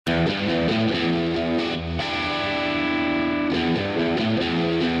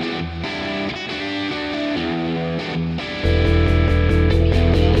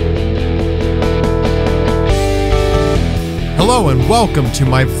Hello and welcome to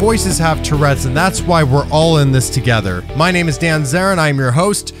my Voices Have Tourettes, and that's why we're all in this together. My name is Dan Zarin, I'm your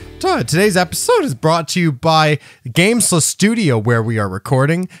host. Today's episode is brought to you by Gamesless Studio, where we are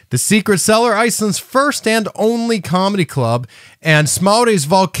recording, The Secret Cellar, Iceland's first and only comedy club, and Smári's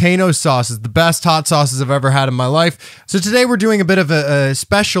Volcano Sauce is the best hot sauces I've ever had in my life. So today we're doing a bit of a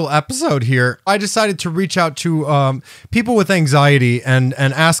special episode here. I decided to reach out to people with anxiety and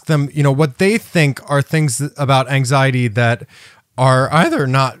ask them, what they think are things about anxiety that are either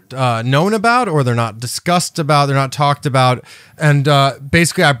not known about, or they're not discussed about, they're not talked about. And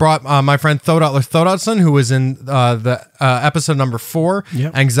basically I brought my friend Þórhallur, who was in the episode number 4,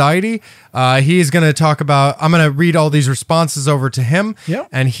 Anxiety. He is going to talk about, I'm going to read all these responses over to him,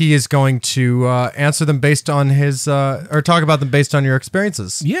 and he is going to answer them based on his, or talk about them based on your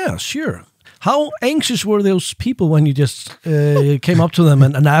experiences. Yeah, sure. How anxious were those people when you just came up to them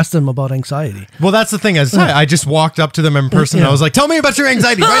and asked them about anxiety? Well, that's the thing. I just walked up to them in person. And I was like, "Tell me about your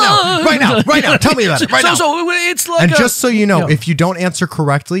anxiety right now. Tell me about it right now." So it's like, and just so you know, if you don't answer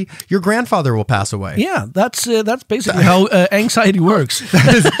correctly, your grandfather will pass away. Yeah, that's basically how anxiety works.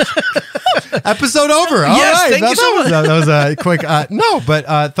 Episode over. All yes, right. Thank you so much. That was a quick.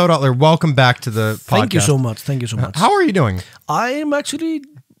 Þórhallur, welcome back to the podcast. Thank you so much. How are you doing? I am actually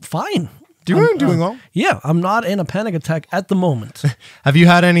fine. Doing well? Yeah, I'm not in a panic attack at the moment. Have you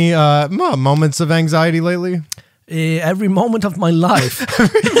had any moments of anxiety lately? Every moment of my life.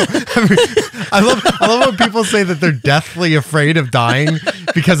 I love when people say that they're deathly afraid of dying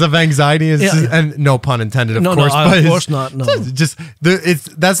because of anxiety, and no pun intended, of course. Of course not. No, that's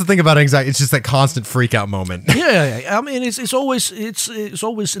the thing about anxiety. It's just that constant freak out moment. Yeah. I mean, it's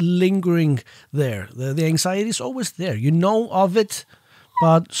always lingering there. The anxiety is always there. You know of it.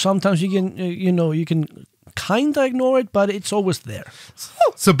 But sometimes you can kind of ignore it, but it's always there.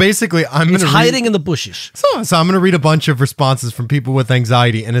 So basically, it's hiding in the bushes. So I'm going to read a bunch of responses from people with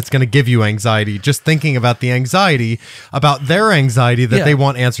anxiety, and it's going to give you anxiety just thinking about the anxiety, about their anxiety that they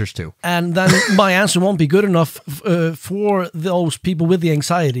want answers to. And then my answer won't be good enough for those people with the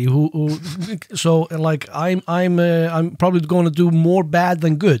anxiety. So like I'm probably going to do more bad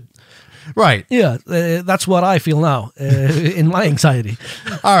than good. Right. Yeah, that's what I feel now in my anxiety.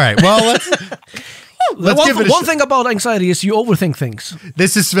 All right. Well, let's give it one thing about anxiety is you overthink things.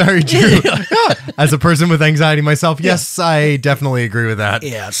 This is very true. Yeah. As a person with anxiety myself, yes, I definitely agree with that.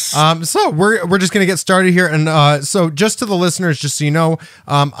 Yes. So we're just going to get started here. And so just to the listeners, just so you know,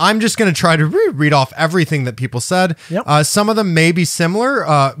 I'm just going to try to read off everything that people said. Yep. Some of them may be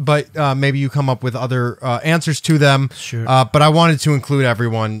similar, but maybe you come up with other answers to them. Sure. But I wanted to include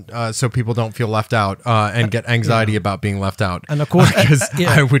everyone so people don't feel left out and get anxiety about being left out. And of course, because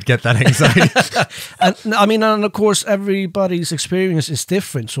I would get that anxiety. And of course, everybody's experience is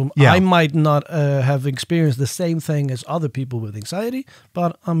different. So I might not have experienced the same thing as other people with anxiety,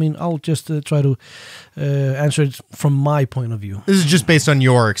 but I'll just try to answer it from my point of view. This is just based on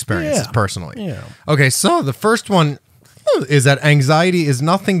your experiences personally. Yeah. Okay, so the first one is that anxiety is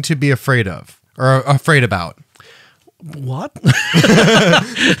nothing to be afraid of or afraid about. What?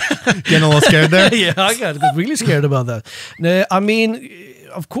 Getting a little scared there? Yeah, I got really scared about that.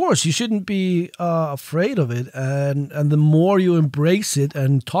 Of course, you shouldn't be afraid of it, and the more you embrace it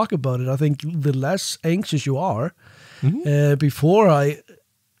and talk about it, I think the less anxious you are. Mm-hmm. Before I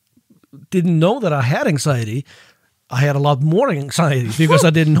didn't know that I had anxiety, I had a lot more anxiety because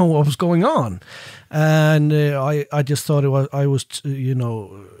I didn't know what was going on, and I just thought I was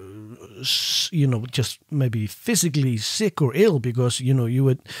just maybe physically sick or ill because you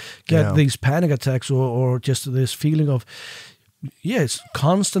would get these panic attacks or just this feeling of. Yes,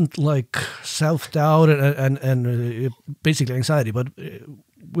 constant like self-doubt and basically anxiety, but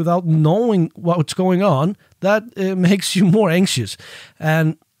without knowing what's going on, that makes you more anxious.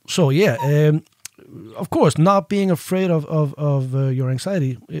 And so, of course, not being afraid of your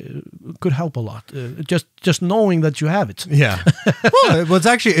anxiety could help a lot. Just knowing that you have it. Yeah. Well, it's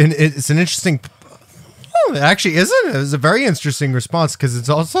actually it's an interesting. It actually isn't. It was a very interesting response because it's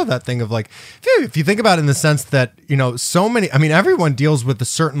also that thing of like, if you think about it in the sense that, so many, everyone deals with a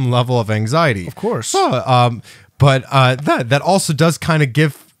certain level of anxiety. Of course. So, but that also does kind of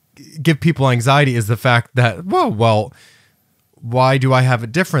give people anxiety is the fact that, well, why do I have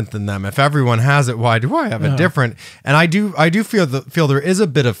it different than them? If everyone has it, why do I have it different? And I do feel there is a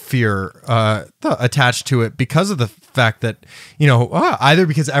bit of fear attached to it because of the fact that, either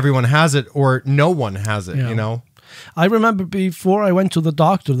because everyone has it or no one has it, I remember before I went to the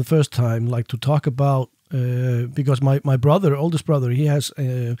doctor the first time, like to talk about because my brother, oldest brother, he has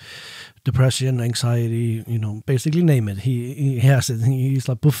depression, anxiety, basically name it. He has it. He's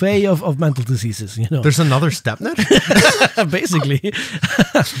like buffet of mental diseases, There's another stepnet? Basically.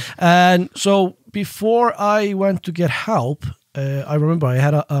 And so before I went to get help, I remember I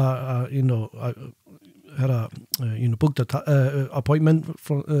had booked a appointment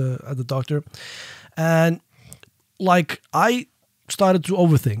at the doctor, and like I started to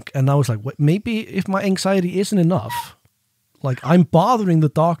overthink, and I was like, maybe if my anxiety isn't enough, like I'm bothering the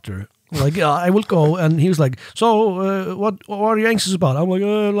doctor. Like I will go, and he was like, "So, what are you anxious about?" I'm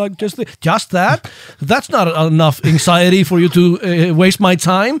like, just that. That's not enough anxiety for you to waste my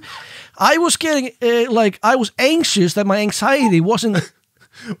time. I was getting I was anxious that my anxiety wasn't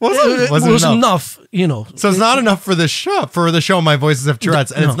enough. So it's not enough for the show My Voices Have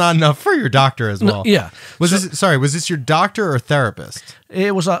Tourettes, and it's not enough for your doctor as well. Yeah. Was this your doctor or therapist?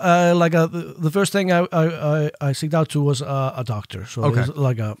 It was the first thing I seeked out to was a doctor. So okay. It was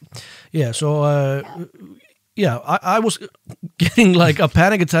I was getting like a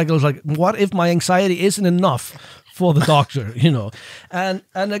panic attack. I was like, what if my anxiety isn't enough for the doctor,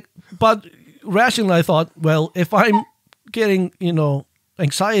 but rationally I thought, well, if I'm getting,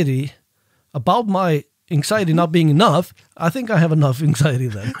 anxiety about my anxiety not being enough, I think I have enough anxiety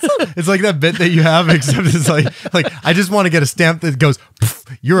then. It's like that bit that you have, except it's like I just want to get a stamp that goes,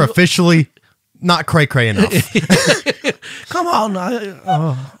 you're officially not cray enough. Come on.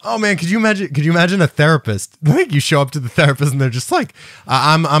 Oh man, could you imagine a therapist? Like you show up to the therapist and they're just like,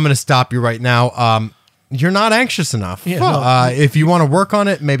 I'm going to stop you right now. You're not anxious enough. Yeah, if you want to work on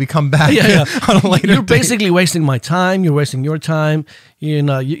it, maybe come back on a later You're date. basically wasting my time. You're wasting your time.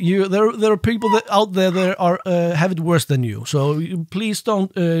 There are people out there that are have it worse than you. So please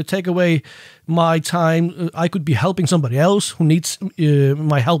don't take away my time. I could be helping somebody else who needs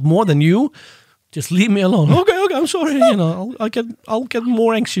my help more than you. Just leave me alone. Okay, I'm sorry. I'll get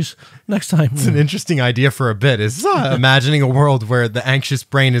more anxious next time. It's an interesting idea for a bit. Is imagining a world where the anxious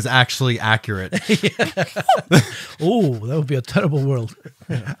brain is actually accurate. Oh, that would be a terrible world.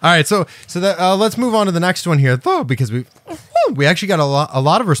 Yeah. All right, so that let's move on to the next one here, though, because we actually got a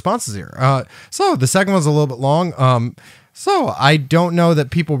lot of responses here. So the second one's a little bit long. So I don't know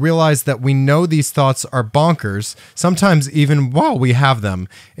that people realize that we know these thoughts are bonkers, sometimes even while we have them.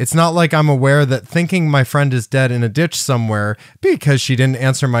 It's not like I'm aware that thinking my friend is dead in a ditch somewhere because she didn't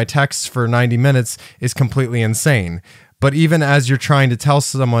answer my texts for 90 minutes is completely insane. But even as you're trying to tell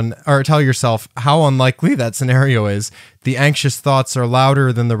someone or tell yourself how unlikely that scenario is, the anxious thoughts are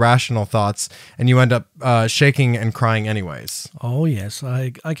louder than the rational thoughts, and you end up shaking and crying anyways. Oh, yes,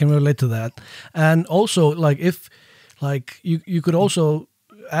 I can relate to that. And also, you could also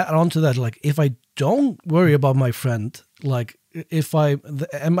add on to that, like if I don't worry about my friend, like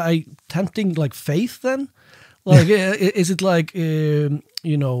am I tempting like faith then? Like is it like he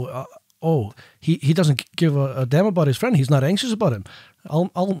doesn't give a damn about his friend, he's not anxious about him,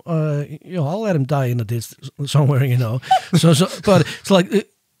 I'll let him die in a ditch somewhere, so but it's like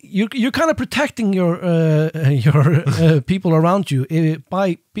you're kind of protecting your people around you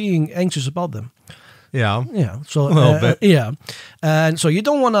by being anxious about them. Yeah. So a little bit. Yeah, and so you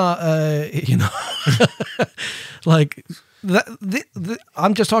don't want to, like that.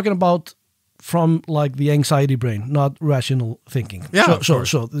 I'm just talking about from like the anxiety brain, not rational thinking. Yeah.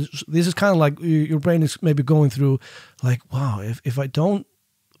 So this is kind of like your brain is maybe going through, like, wow, if I don't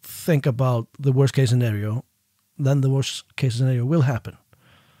think about the worst case scenario, then the worst case scenario will happen.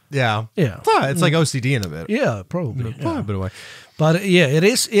 Yeah. It's like OCD in a bit. Yeah, probably. A bit away. But yeah, it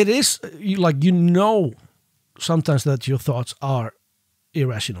is like, sometimes that your thoughts are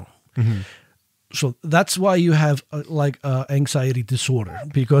irrational. Mm-hmm. So that's why you have anxiety disorder,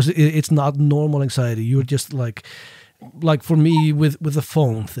 because it's not normal anxiety. You're just like for me with the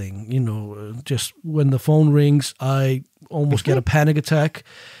phone thing, just when the phone rings, I almost get a panic attack.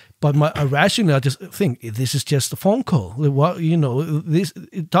 But rationally, I just think this is just a phone call.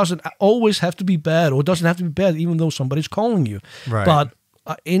 It doesn't always have to be bad, or it doesn't have to be bad even though somebody's calling you. Right. But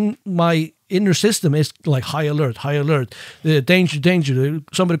in my inner system, it's like high alert, danger,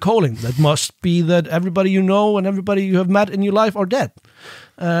 somebody calling. That must be that everybody you know and everybody you have met in your life are dead.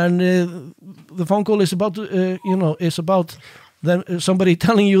 And the phone call is about, is about then somebody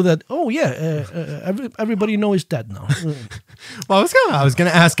telling you that, everybody you know is dead now. Well, I was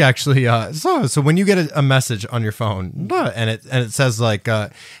gonna ask actually. So when you get a message on your phone and it says like,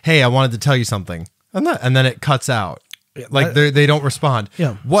 "Hey, I wanted to tell you something," and then it cuts out. Like they don't respond.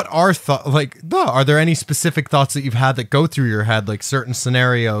 Yeah. What are are there any specific thoughts that you've had that go through your head, like certain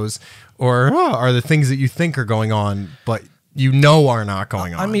scenarios, or are there things that you think are going on but are not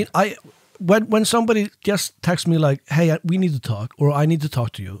going on? I mean, when somebody just texts me like, "Hey, we need to talk," or "I need to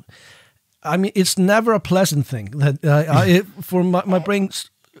talk to you," I mean, it's never a pleasant thing. That for my brain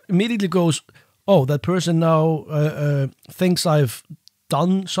immediately goes, "Oh, that person now thinks I've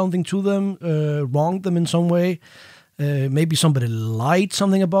done something to them, wronged them in some way. Maybe somebody lied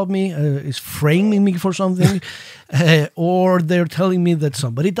something about me, is framing me for something, or they're telling me that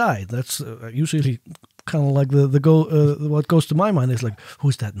somebody died." That's usually kind of like what goes to my mind is like,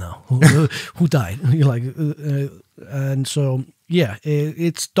 who's that now? Who died? You're like, and so yeah,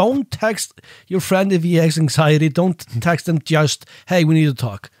 it's don't text your friend if he has anxiety. Don't text them just, "Hey, we need to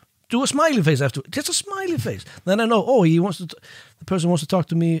talk." Do a smiley face after, just a smiley face. Then I know, oh, the person wants to talk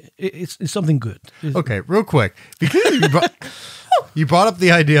to me. It's something good. Okay, real quick, because you brought up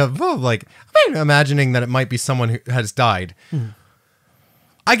the idea of imagining that it might be someone who has died.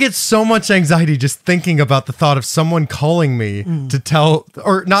 I get so much anxiety just thinking about the thought of someone calling me to tell,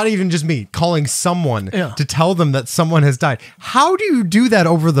 or not even just me, calling someone to tell them that someone has died. How do you do that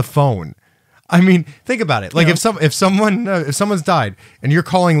over the phone? I mean, think about it. Like if someone's died and you're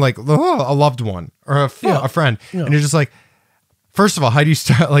calling like a loved one or a friend, and you're just like, first of all, how do you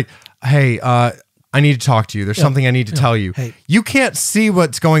start? Like, "Hey, I need to talk to you. There's something I need to tell you." Hey. You can't see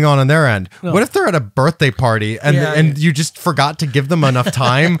what's going on their end. No. What if they're at a birthday party and you just forgot to give them enough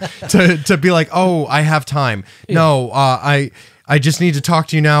time to be like, "Oh, I have time." Yeah. No, I just need to talk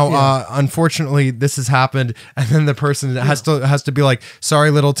to you now. Yeah. Unfortunately, this has happened, and then the person has to be like, "Sorry,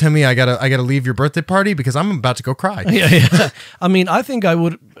 little Timmy, I gotta leave your birthday party because I'm about to go cry." Yeah. I mean, I think I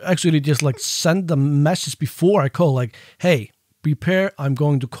would actually just like send a message before I call, like, "Hey, prepare. I'm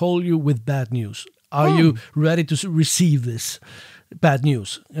going to call you with bad news. Are you ready to receive this bad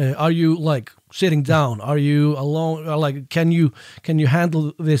news? Are you like sitting down? Are you alone? Or, like, can you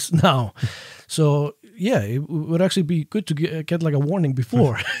handle this now?" So yeah, it would actually be good to get like a warning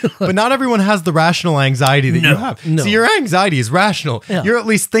before. But not everyone has the rational anxiety that you have. No. So your anxiety is rational. Yeah. You're at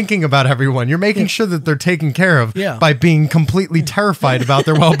least thinking about everyone. You're making sure that they're taken care of by being completely terrified about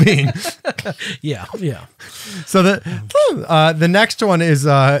their well-being. Yeah. So the next one is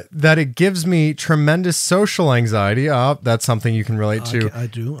that it gives me tremendous social anxiety. That's something you can relate to. I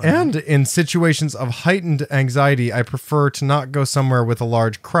do. And in situations of heightened anxiety, I prefer to not go somewhere with a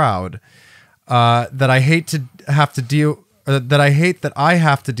large crowd. That I hate that I have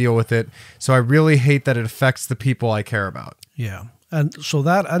to deal with it. So I really hate that it affects the people I care about. Yeah. And so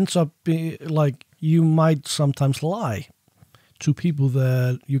that ends up being like you might sometimes lie to people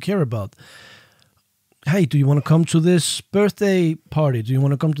that you care about. "Hey, do you want to come to this birthday party? Do you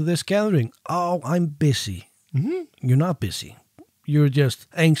want to come to this gathering?" "Oh, I'm busy." Mm-hmm. You're not busy. You're just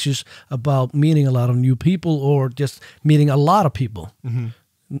anxious about meeting a lot of new people or just meeting a lot of people. Mm-hmm.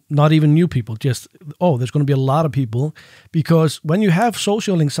 Not even new people, just, there's going to be a lot of people. Because when you have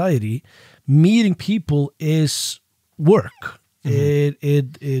social anxiety, meeting people is work.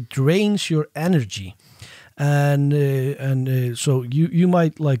 Mm-hmm. It drains your energy. And so you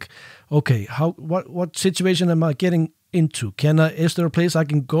might like, okay, what situation am I getting into? Is there a place I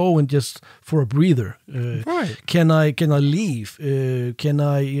can go and just for a breather? Right. Can I leave? Can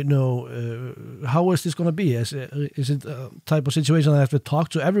I, how is this going to be? Is it a type of situation I have to talk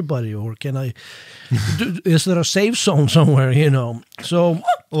to everybody, or can I? Is there a safe zone somewhere? So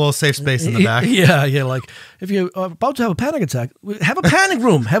a little safe space in the back. Yeah. Like if you're about to have a panic attack, have a panic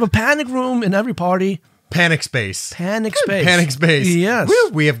room. Have a panic room in every party. Panic space. Panic space. Panic space. Yes.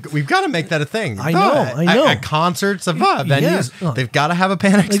 We've got to make that a thing. I know. At concerts, venues, they've got to have a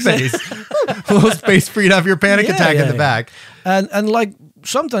panic space. A little space for you to have your panic attack in the back. And like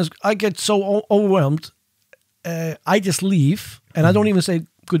sometimes I get so overwhelmed, I just leave and I don't even say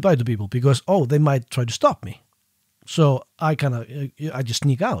goodbye to people because they might try to stop me. So I I just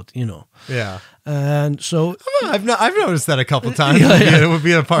sneak out, Yeah. And so I've noticed that a couple times. It would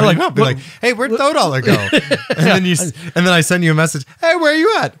be a party. Like, I'll be like, "Hey, where'd Þórhallur go?" And then I send you a message. "Hey, where are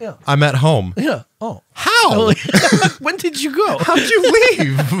you at?" Yeah. "I'm at home." Yeah. Oh. How? When did you go? How'd you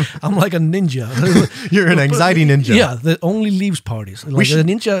leave? I'm like a ninja. You're an anxiety ninja. Yeah, that only leaves parties. Like the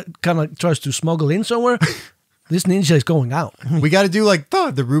ninja kind of tries to smuggle in somewhere. This ninja is going out. We got to do like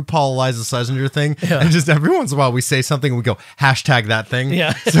the RuPaul Eliza Schlesinger thing. Yeah. And just every once in a while we say something and we go, hashtag that thing.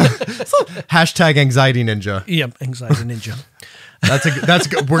 Yeah. So hashtag anxiety ninja. Yep, anxiety ninja. That's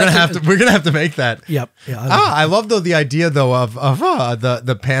good. We're gonna have to make that. Yep. Yeah. I love the idea though of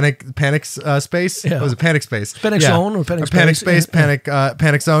the panic space. Yeah. What was it? Panic space. Panic zone or panic space. Panic space.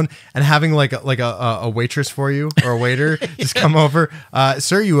 Panic zone, and having like a waitress for you or a waiter just come over.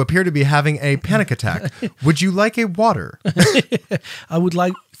 Sir, you appear to be having a panic attack. Would you like a water? I would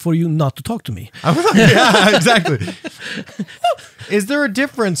like for you not to talk to me. Yeah, exactly. Is there a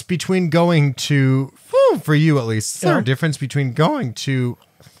difference between going to, for you at least, is there a difference between going to,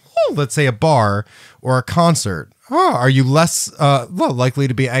 let's say, a bar or a concert? Are you less likely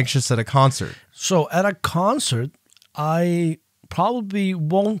to be anxious at a concert? So at a concert, I probably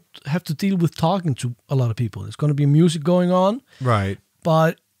won't have to deal with talking to a lot of people. There's going to be music going on. Right.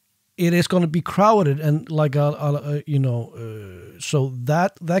 But it is going to be crowded and like so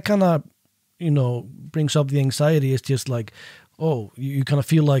that kind of brings up the anxiety. It's just like, oh, you kind of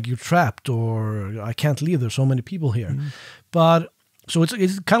feel like you're trapped, or I can't leave, there's so many people here. But so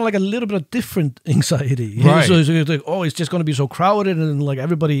it's kind of like a little bit of different anxiety. Right. So it's like, oh, it's just going to be so crowded and like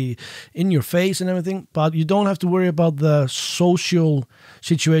everybody in your face and everything. But you don't have to worry about the social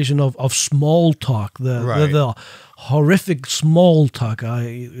situation of small talk, the horrific small talk.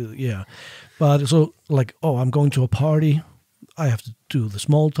 But so like, oh, I'm going to a party. I have to do the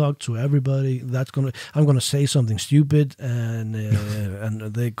small talk to everybody. I'm gonna say something stupid, and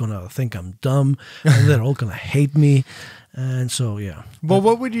they're gonna think I'm dumb, and they're all gonna hate me, and so yeah. Well,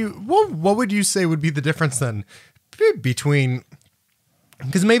 what would you say would be the difference then between?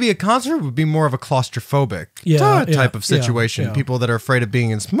 Because maybe a concert would be more of a claustrophobic type of situation. Yeah. People that are afraid of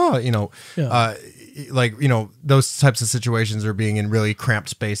being in small, those types of situations, or being in really cramped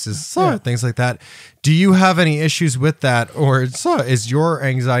spaces, things like that. Do you have any issues with that, or is your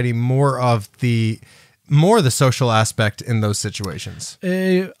anxiety more the social aspect in those situations?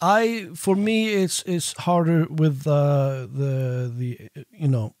 For me, it's harder with the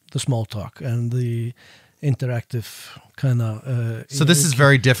small talk and the interactive kind of. So this is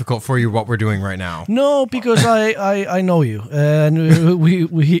very difficult for you, what we're doing right now? No, because I know you, and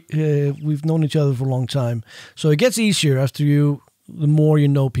we've known each other for a long time. So it gets easier after the more you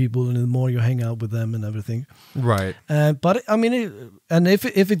know people and the more you hang out with them and everything. Right. But I mean, and if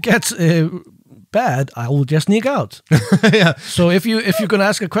it gets bad, I will just sneak out. Yeah. So if you're gonna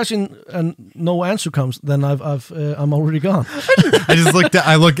ask a question and no answer comes, then I'm already gone. I just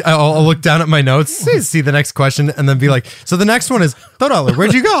I'll look down at my notes, see the next question, and then be like, so the next one is, Þórhallur,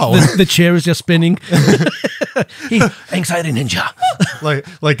 where'd you go? The chair is just spinning. Anxiety ninja.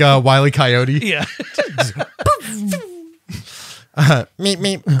 like Wile E. Coyote. Yeah.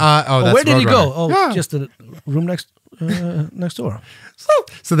 Meep. That's where did he go? Roadrunner. Oh, just the room next door.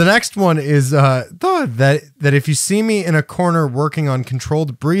 So the next one is that if you see me in a corner working on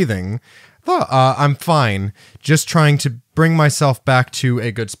controlled breathing, I'm fine. Just trying to bring myself back to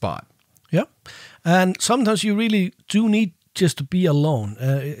a good spot. Yeah, and sometimes you really do need just to be alone.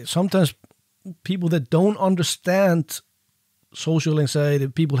 Sometimes people that don't understand social anxiety,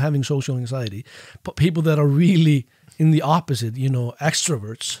 people having social anxiety, but people that are really in the opposite,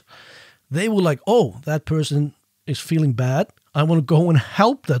 extroverts, they will like, oh, that person is feeling bad. I want to go and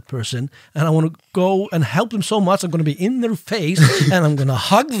help that person, and I want to go and help them so much. I'm going to be in their face, and I'm going to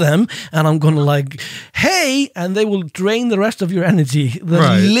hug them, and I'm going to like, hey, and they will drain the rest of your energy. The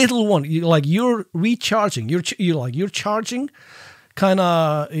little one, you're recharging. You're charging, kind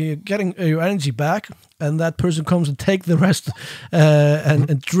of getting your energy back, and that person comes and take the rest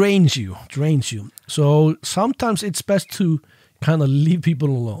and drains you. So sometimes it's best to kind of leave people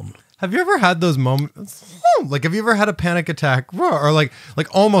alone. Have you ever had those moments? Like, have you ever had a panic attack, or like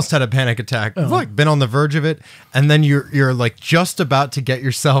almost had a panic attack, like been on the verge of it, and then you're like just about to get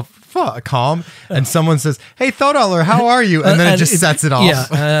yourself calm, and someone says, "Hey, Þórhallur, how are you?" And then it just sets it off.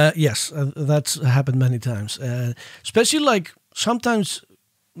 Yeah, yes, that's happened many times. Especially like sometimes,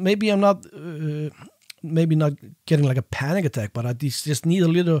 maybe I'm not, maybe not getting like a panic attack, but I just need a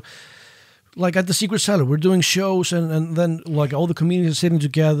little. Like at the Secret Cellar, we're doing shows, and then like all the comedians are sitting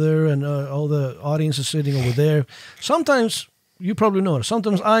together, and all the audience is sitting over there. Sometimes, you probably know it,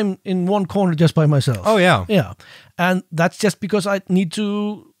 sometimes I'm in one corner just by myself. Oh, yeah. Yeah. And that's just because I need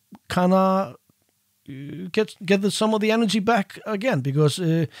to kind of get some of the energy back again, because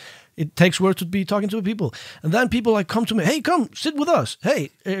it takes work to be talking to people. And then people like come to me, hey, come sit with us.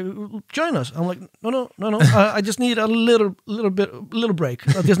 Hey, join us. I'm like, no. I just need a little break.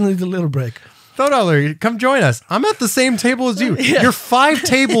 I just need a little break. Þórhallur, come join us. I'm at the same table as you. Yeah. You're 5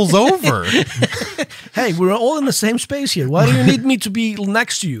 tables over. Hey, we're all in the same space here. Why do you need me to be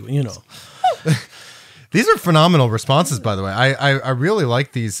next to you? These are phenomenal responses, by the way. I really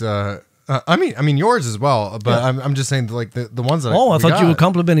like these. I mean yours as well, but yeah. I'm just saying like the ones that. Oh, I thought you were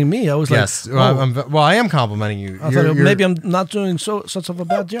complimenting me. I was yes, like, well, I am complimenting you. I thought maybe I'm not doing such of a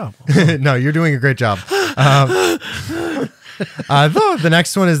bad job. No, you're doing a great job. The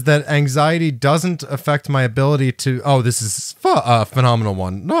next one is that anxiety doesn't affect my ability to. Oh, this is a phenomenal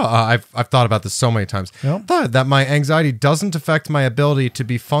one. No, I've thought about this so many times. Yep. That my anxiety doesn't affect my ability to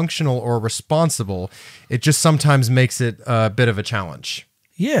be functional or responsible. It just sometimes makes it a bit of a challenge.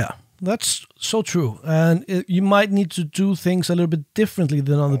 Yeah, that's so true. And you might need to do things a little bit differently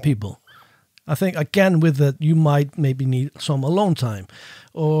than other people. I think, again, with that, you might maybe need some alone time.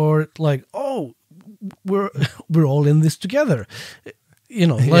 Or like, oh, we're all in this together. You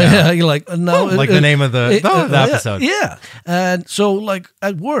know, you're like now, like the name of the episode. Yeah. And so like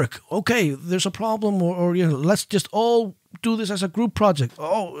at work, okay, there's a problem or you know, let's just all do this as a group project.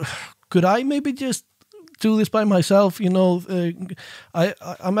 Oh, could I maybe just do this by myself? You know,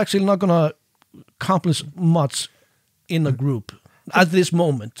 I'm actually not going to accomplish much in a group at this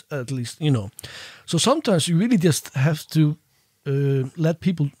moment, at least, you know. So sometimes you really just have to let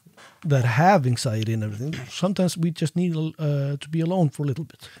people that have anxiety and everything. Sometimes we just need to be alone for a little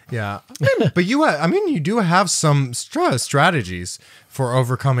bit. Yeah, but you do have some strategies for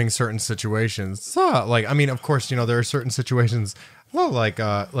overcoming certain situations. So, like, I mean, of course, you know, there are certain situations. Well, like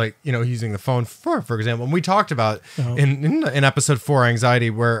you know, using the phone for example, and we talked about in episode 4, anxiety,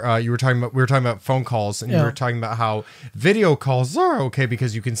 where we were talking about phone calls, and you were talking about how video calls are okay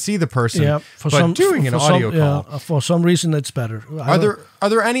because you can see the person, but doing an audio call, for some reason, it's better. Are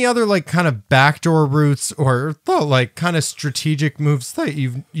there any other like kind of backdoor routes or like kind of strategic moves that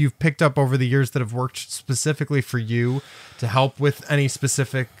you've picked up over the years that have worked specifically for you to help with any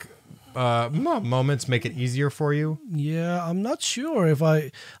specific moments, make it easier for you? Yeah, I'm not sure if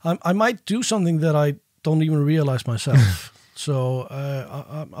I might do something that I don't even realize myself. So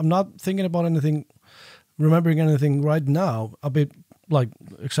I'm not thinking about anything, remembering anything right now. A bit like,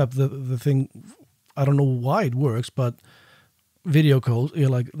 except the thing, I don't know why it works, but video calls, you're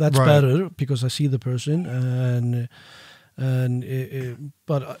like, that's better because I see the person,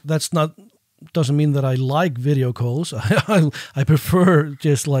 but that's not. Doesn't mean that I like video calls. I prefer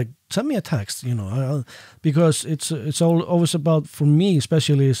just like send me a text, you know, because it's always about, for me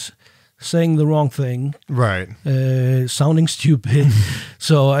especially, is saying the wrong thing, right? Sounding stupid.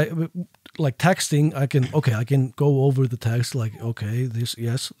 So I like texting. I can go over the text like, okay, this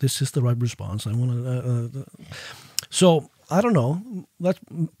is the right response. I want to. So I don't know.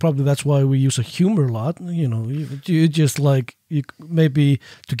 That's why we use a humor a lot. You know, you just like, maybe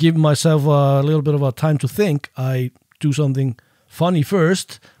to give myself a little bit of a time to think, I do something funny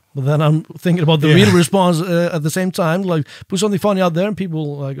first, but then I'm thinking about the real response at the same time. Like, put something funny out there, and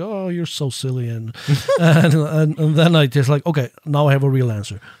people are like, "Oh, you're so silly," and then I just like, okay, now I have a real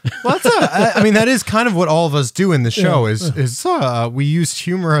answer. Well, I mean, that is kind of what all of us do in the show. Is we use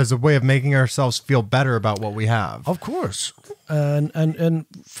humor as a way of making ourselves feel better about what we have. Of course, and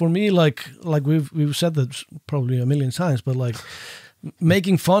for me, like we've said that probably a million times, but like,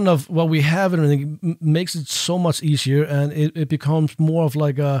 making fun of what we have and everything makes it so much easier, and it becomes more of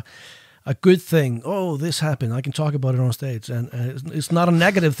like a good thing. Oh, this happened, I can talk about it on stage, and it's not a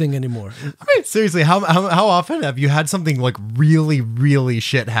negative thing anymore. I mean, seriously, how often have you had something like really, really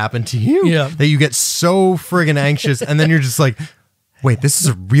shit happen to you that you get so friggin' anxious, and then you're just like, wait, this is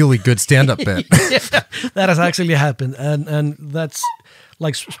a really good stand-up bit. That has actually happened, and that's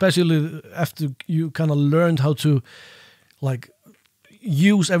like, especially after you kind of learned how to like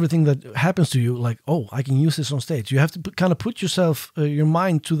use everything that happens to you, like, oh, I can use this on stage. You have to kind of put yourself, your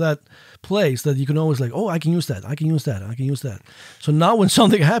mind to that place that you can always like, oh, I can use that, I can use that, I can use that. So now when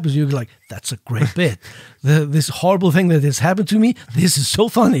something happens, you're like, that's a great bit. This horrible thing that has happened to me, this is so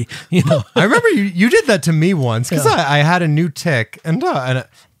funny, you know. I remember you did that to me once, because I had a new tick, and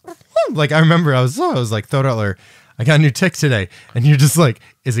like, I remember I was like, Þórhallur, I got a new tick today, and you're just like,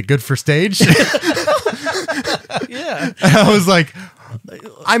 is it good for stage? Yeah. And I was like,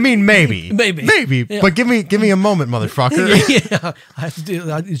 I mean, maybe, yeah. But give me a moment, motherfucker. Yeah, I have to deal.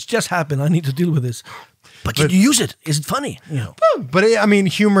 It's just happened. I need to deal with this. But can you use it? Is it funny? You know. But I mean,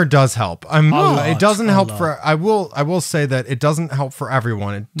 humor does help. It doesn't help for. I will say that it doesn't help for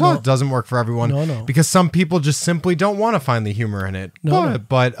everyone. It doesn't work for everyone. No. Because some people just simply don't want to find the humor in it.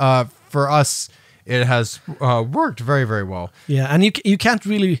 But for us, it has worked very, very well. Yeah, and you can't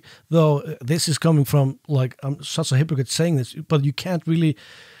really, though, this is coming from, like, I'm such a hypocrite saying this, but you can't really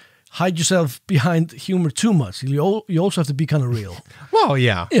hide yourself behind humor too much. You also have to be kind of real. Well,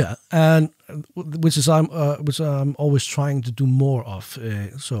 yeah. Yeah, and which I'm always trying to do more of.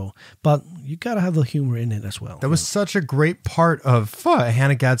 But you got to have the humor in it as well. That was such a great part of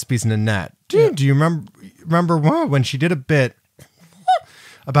Hannah Gadsby's Nanette. Dude, do you remember when she did a bit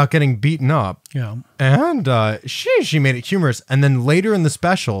about getting beaten up. Yeah. And she made it humorous. And then later in the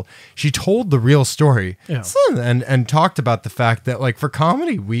special, she told the real story. Yeah. And talked about the fact that, like, for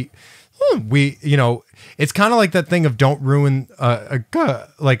comedy, we you know, it's kind of like that thing of don't ruin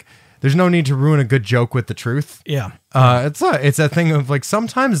like, there's no need to ruin a good joke with the truth. Yeah. It's a thing of, like,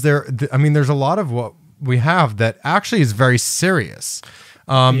 sometimes there's a lot of what we have that actually is very serious.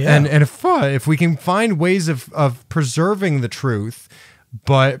 And if we can find ways of preserving the truth,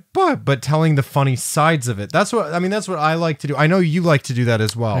 but telling the funny sides of it, that's what I like to do. I know you like to do that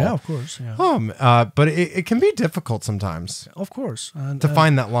as well. Yeah, of course. Yeah. But it can be difficult sometimes. Of course. To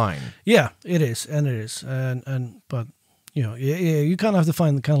find that line. Yeah, it is, but you know, you kind of have to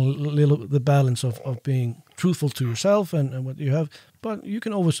find the kind of the balance of being truthful to yourself and what you have, but you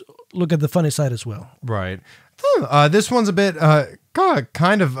can always look at the funny side as well. Right. This one's a bit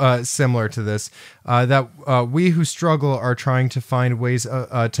kind of similar to this, that we who struggle are trying to find ways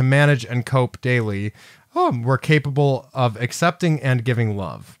to manage and cope daily. We're capable of accepting and giving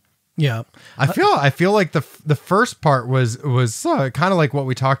love. Yeah, I feel like the first part was kind of like what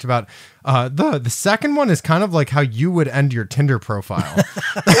we talked about. The second one is kind of like how you would end your Tinder profile.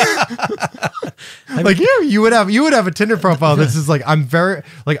 Like you would have a Tinder profile that's just like, I'm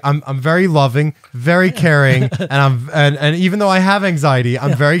very loving, very caring, and even though I have anxiety,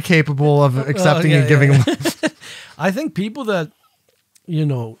 I'm very capable of accepting and giving. I think people that, you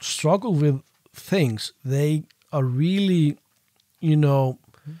know, struggle with things, they are really, you know,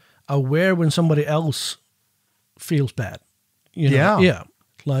 aware when somebody else feels bad. You know? Yeah.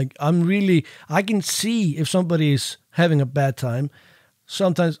 Like, I can see if somebody is having a bad time,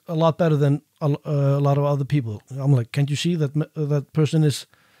 sometimes a lot better than a lot of other people. I'm like, can't you see that that person is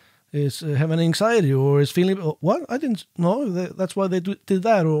having anxiety or is feeling, what? I didn't know. That's why they did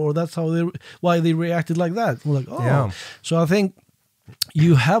that, or that's why they reacted like that. I'm like, oh. Yeah. So I think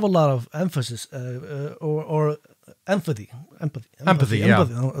you have a lot of emphasis or empathy,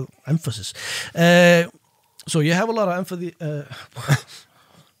 emphasis. So you have a lot of empathy.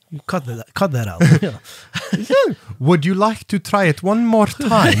 You cut that out. Yeah. Would you like to try it one more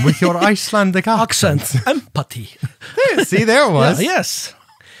time with your Icelandic accent? Empathy. Yeah, see, there it was. Yeah, yes.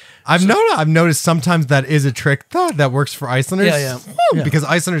 I've noticed sometimes that is a trick that works for Icelanders. Yeah. Because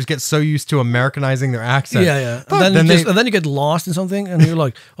Icelanders get so used to Americanizing their accent. Yeah. And then you get lost in something, and you're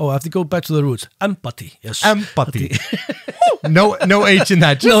like, oh, I have to go back to the roots. Empathy. Yes. Empathy. No H in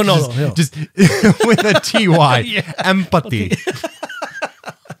that. Just with a TY. Yeah. Empathy.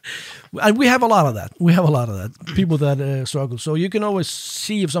 And we have a lot of that. People that struggle. So you can always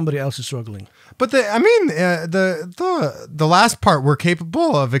see if somebody else is struggling. But the last part, we're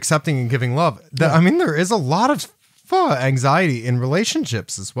capable of accepting and giving love. There is a lot of anxiety in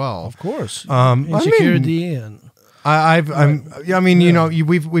relationships as well. Of course, insecurity you know,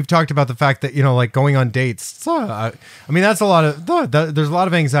 we've talked about the fact that, you know, like going on dates. That's a lot of there's a lot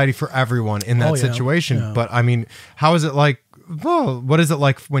of anxiety for everyone in that situation. Yeah. But I mean, how is it like? What is it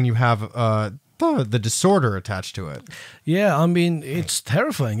like when you have the disorder attached to it? Yeah, I mean, it's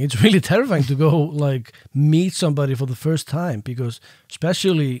terrifying. It's really terrifying to go like meet somebody for the first time, because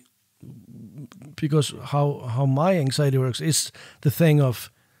how my anxiety works is the thing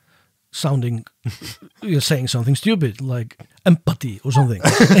of you're saying something stupid like empathy or something.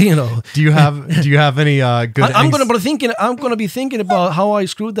 You know. Do you have any good? I'm gonna be thinking about how I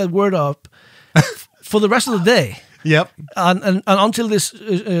screwed that word up for the rest of the day. Yep. And until this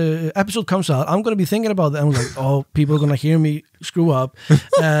episode comes out, I'm going to be thinking about that. I'm like, oh, people are going to hear me screw up,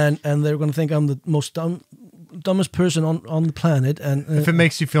 and they're going to think I'm the most dumbest person on the planet. And if it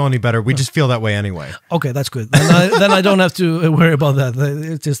makes you feel any better, we just feel that way anyway. Okay, that's good. Then I don't have to worry about that.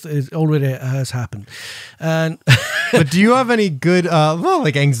 It already has happened. And but do you have any good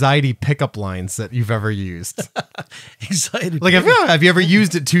like anxiety pickup lines that you've ever used? Anxiety. Like have you ever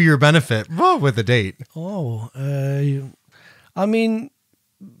used it to your benefit with a date? Oh, I mean,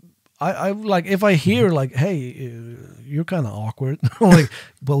 I like if I hear like, hey, you're kind of awkward. I'm like,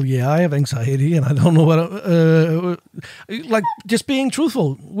 well, yeah, I have anxiety and I don't know what. Like just being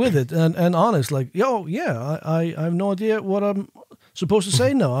truthful with it and honest. Like, I have no idea what I'm supposed to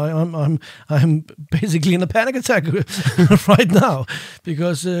say now. I'm basically in a panic attack right now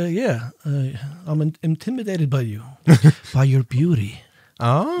because I'm intimidated by you, by your beauty.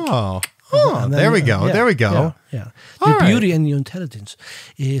 Oh, there we go. There we go. Yeah. Your beauty and your intelligence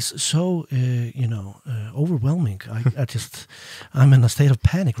is so, overwhelming. I'm in a state of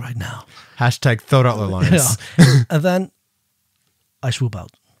panic right now. Hashtag Þórhallur lines. Yeah. And then I swoop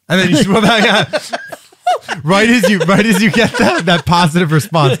out. And then you swoop out, yeah. Right as you get that positive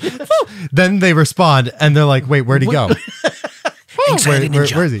response, then they respond and they're like, wait, where'd he go? Anxiety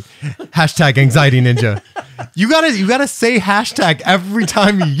ninja. Where is he? Hashtag anxiety ninja. You gotta say hashtag every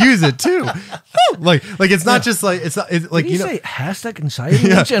time you use it too. Like it's not just like it's not it's like Did you say hashtag anxiety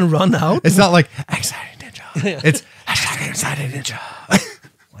ninja and run out? It's not like anxiety ninja. It's hashtag anxiety ninja.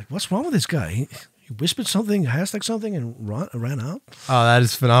 Like, what's wrong with this guy? He whispered something, hashtag something, and ran out. Oh, that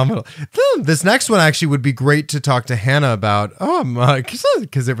is phenomenal. This next one actually would be great to talk to Hannah about,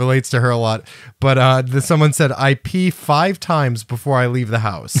 because it relates to her a lot. But someone said, I pee 5 times before I leave the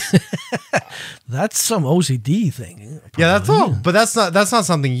house. That's some OCD thing. Probably. Yeah, that's all. But that's not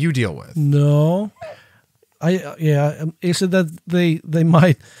something you deal with. No, is it that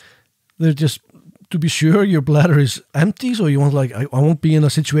they're just to be sure your bladder is empty, so you want I won't be in a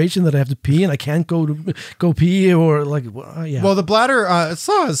situation that I have to pee and I can't go pee or Well, the bladder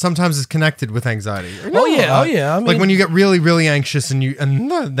sometimes is connected with anxiety. Oh yeah. I mean, like when you get really, really anxious and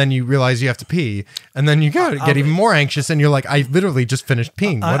then you realize you have to pee, and then you get even more anxious, and you're like, I literally just finished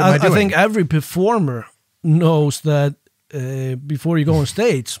peeing. What am I doing? I think every performer knows that before you go on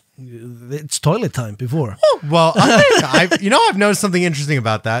stage, it's toilet time before. Well, I've noticed something interesting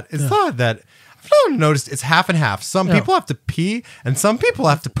about that. It's that I've noticed it's half and half. Some people have to pee and some people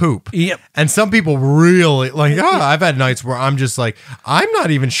have to poop. Yep. And some people really I've had nights where I'm just like, I'm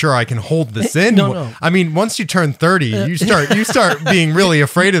not even sure I can hold this in. No. I mean, once you turn 30, you start being really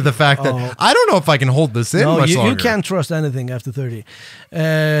afraid of the fact that I don't know if I can hold this in much longer. You can't trust anything after 30.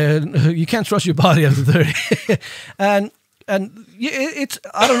 You can't trust your body after 30. And it's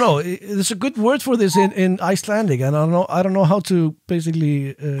I don't know. There's a good word for this in Icelandic, and I don't know how to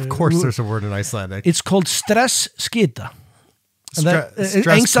basically. Of course, there's a word in Icelandic. It's called stressskita.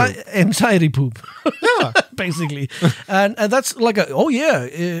 Stress poop. Anxiety poop. Yeah, basically, and that's like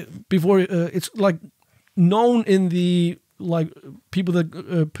before it's like known in the people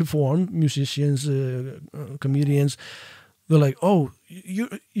that perform, musicians, comedians. They're like, oh, you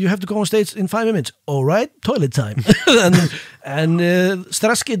have to go on stage in 5 minutes. All right, toilet time, and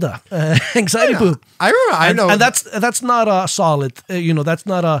stressskita, anxiety poop. I remember. I know, and that's not a solid. That's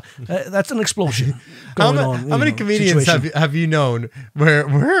not a. That's an explosion going on. How many comedians have you known where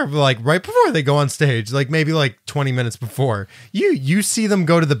like right before they go on stage, like maybe like 20 minutes before, you see them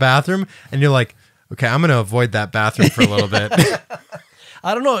go to the bathroom, and you're like, okay, I'm gonna avoid that bathroom for a little bit.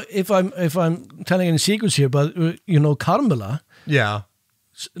 I don't know if I'm telling any secrets here, but Carmela. Yeah.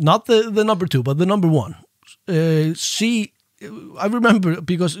 Not the number 2, but the number 1. I remember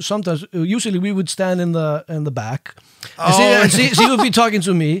because sometimes, usually we would stand in the back. And she would be talking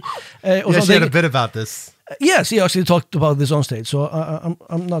to me. She had a bit about this. Yeah, she actually talked about this on stage. So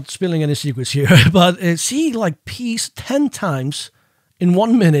I'm not spilling any secrets here, but she pees 10 times in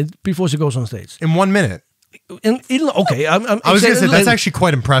 1 minute before she goes on stage. In 1 minute. I was going to say that's actually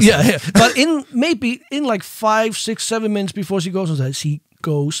quite impressive. Yeah, but maybe in 5, 6, 7 minutes before she goes on stage, she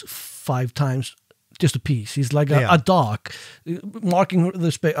goes 5 times just to pee. She's like a dog marking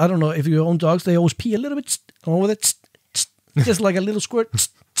the space. I don't know if you own dogs, they always pee a little bit over it, just like a little squirt.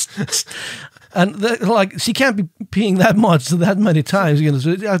 And she can't be peeing that much, that many times.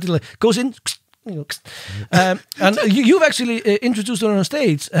 So it goes in. And you've actually introduced her on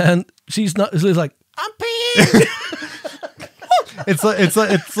stage, and she's like, I'm peeing.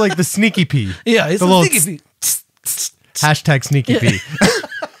 It's like the sneaky pee. Yeah, it's the sneaky pee. Hashtag sneaky pee.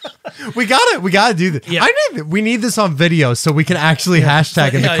 We gotta do this. Yeah. We need this on video so we can actually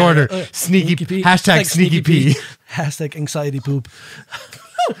hashtag in the corner sneaky pee. Hashtag sneaky pee. Hashtag anxiety poop.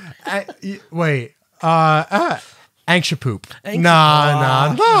 Wait. Anxious poop.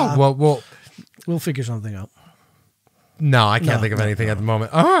 No. We'll figure something out. No, I can't think of anything at the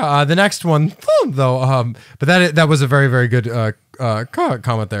moment. The next one, though, but that was a very, very good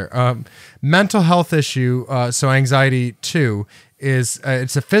comment there. Mental health issue, so anxiety too, is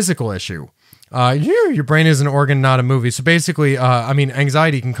it's a physical issue. Your brain is an organ, not a movie. So basically,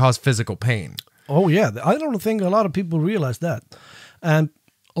 anxiety can cause physical pain. Oh, yeah. I don't think a lot of people realize that. And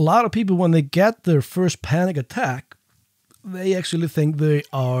a lot of people, when they get their first panic attack, they actually think they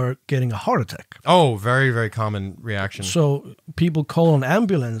are getting a heart attack. Oh, very, very common reaction. So people call an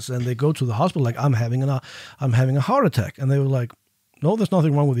ambulance and they go to the hospital like, I'm having a heart attack. And they were like, no, there's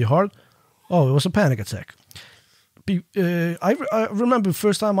nothing wrong with your heart. Oh, it was a panic attack. I remember the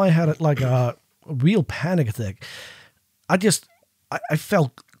first time I had a real panic attack. I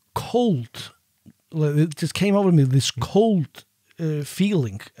felt cold. It just came over me, this cold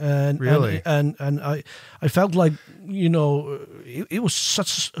feeling, and really, and I felt like it was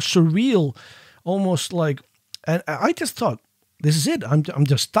such surreal, almost like, and I just thought, this is it. I'm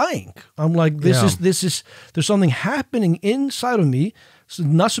just dying. I'm like, this is there's something happening inside of me. It's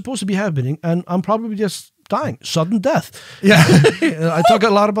not supposed to be happening, and I'm probably just dying, sudden death. Yeah. I talk a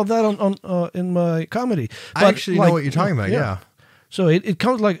lot about that on in my comedy. I actually know what you're talking about. Yeah. So it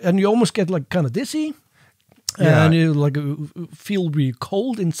comes like, and you almost get like kind of dizzy. Yeah. And you like feel really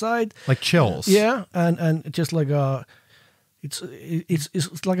cold inside, like chills. Yeah, and just like it's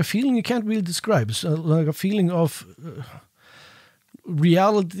like a feeling you can't really describe. It's like a feeling of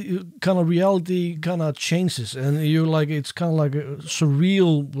reality kind of changes, and you're like, it's kind of like a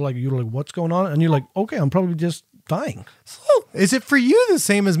surreal. Like you're like, what's going on? And you're like, okay, I'm probably just dying. So, is it for you the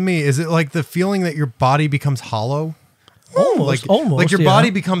same as me? Is it like the feeling that your body becomes hollow? Almost, like your body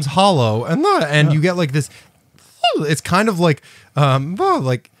becomes hollow, and you get like this. It's kind of like,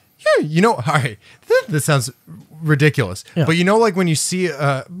 you know, all right, this sounds ridiculous, but you know, like when you see,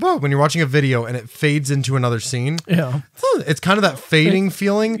 when you're watching a video and it fades into another scene, it's kind of that fading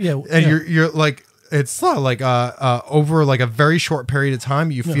feeling, and you're like, it's like over like a very short period of time,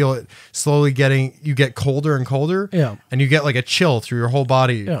 you feel it slowly you get colder and colder, and you get like a chill through your whole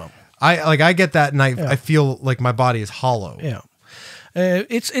body. I get that, and I feel like my body is hollow.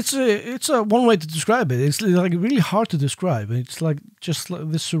 It's a one way to describe it. It's like really hard to describe. It's like just like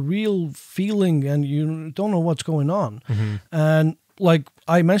this surreal feeling, and you don't know what's going on. And like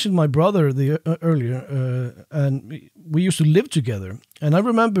I mentioned, my brother earlier, and we used to live together. And I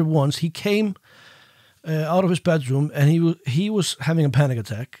remember once he came out of his bedroom, and he was having a panic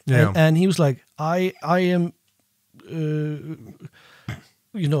attack, and he was like, I am.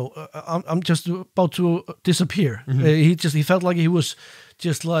 I'm just about to disappear. He felt like he was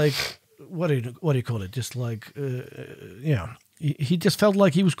just like, what do you call it? Just like, he just felt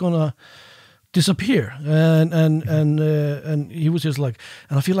like he was gonna disappear, and he was just like,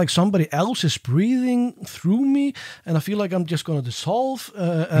 and I feel like somebody else is breathing through me, and I feel like I'm just gonna dissolve,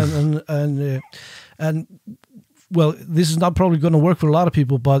 and well, this is not probably going to work for a lot of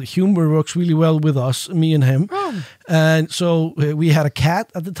people, but humor works really well with us, me and him. And so we had a cat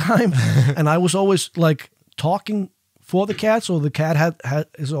at the time, and I was always like talking for the cat. So the cat had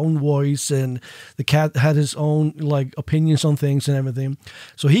his own voice, and the cat had his own like opinions on things and everything.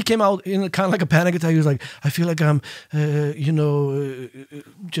 So he came out in kind of like a panic attack. He was like, I feel like I'm,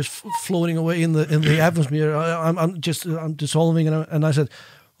 just floating away in the atmosphere. I'm dissolving. And I said,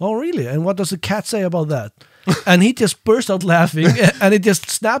 oh, really? And what does the cat say about that? And he just burst out laughing, and it just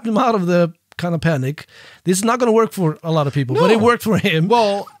snapped him out of the kind of panic. This is not going to work for a lot of people, but it worked for him.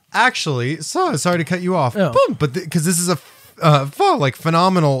 Well, actually, sorry to cut you off, but because this is a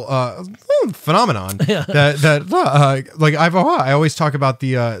phenomenal phenomenon that like I always talk about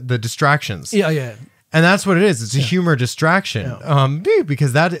the distractions. Yeah. And that's what it is. It's a humor distraction.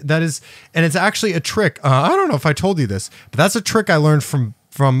 Because that is, and it's actually a trick. I don't know if I told you this, but that's a trick I learned from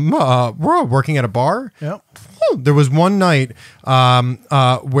working at a bar. There was one night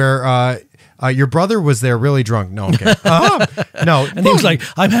where your brother was there really drunk. No, okay. No, and he was like,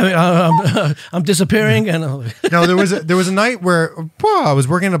 I'm disappearing. And no, there was a night where I was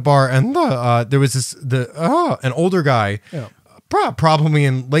working at a bar, and there was an older guy, probably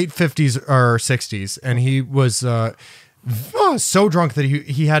in late 50s or 60s, and he was so drunk that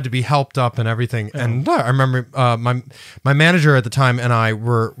he had to be helped up and everything. And I remember my manager at the time and I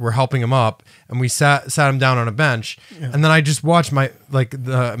were helping him up, and we sat him down on a bench, and then I just watched my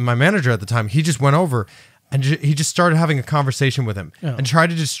manager at the time. He just went over and he just started having a conversation with him and tried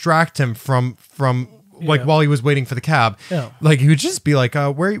to distract him from while he was waiting for the cab. Like he would just be like,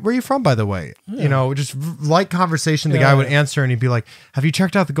 where are you from, by the way? Just light conversation. The guy would answer, and he'd be like, have you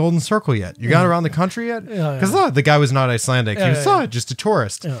checked out the Golden Circle yet? You got around the country yet? Because the guy was not Icelandic. He was just a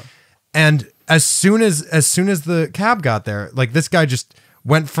tourist. And as soon as the cab got there, like this guy just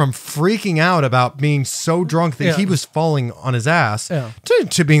went from freaking out about being so drunk that he was falling on his ass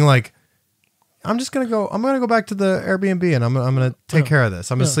to being like, I'm gonna go back to the Airbnb, and I'm gonna take care of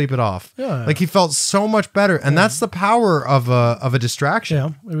this. I'm gonna sleep it off. Like he felt so much better, and that's the power of a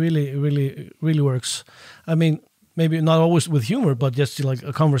distraction. It really works. I mean, maybe not always with humor, but just like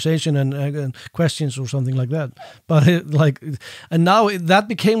a conversation and questions or something like that. But and now that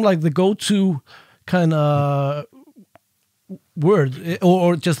became like the go-to kind of word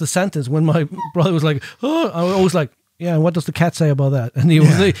or just the sentence. When my brother was like, "Oh," I was always like, "Yeah, and what does the cat say about that?" And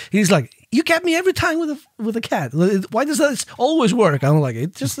he's like, "You get me every time with a cat. Why does that always work?" I'm like,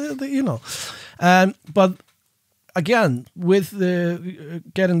 "It just but again, with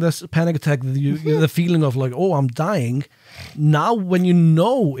getting this panic attack, the feeling of like, oh, I'm dying. Now, when you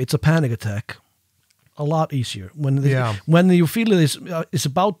know it's a panic attack, a lot easier. When you feel this is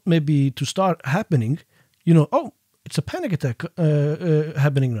about maybe to start happening, oh, it's a panic attack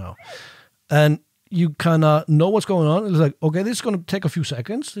happening now, and you kind of know what's going on. It's like, okay, this is going to take a few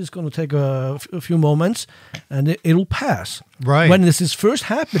seconds. It's going to take a few moments, and it'll pass. Right. When this is first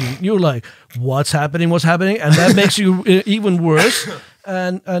happening, you're like, what's happening? What's happening? And that makes you even worse.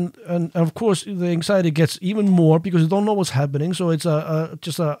 And of course, the anxiety gets even more because you don't know what's happening. So it's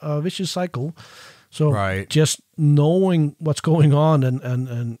just a vicious cycle. So just knowing what's going on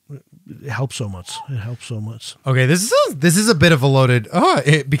and it helps so much. It helps so much. Okay, this is a bit of a loaded.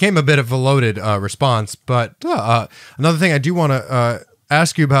 It became a bit of a loaded response. But another thing I do want to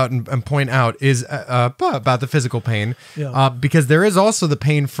ask you about and point out is about the physical pain. Yeah. Because there is also the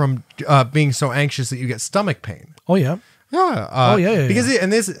pain from being so anxious that you get stomach pain. Oh yeah. Yeah.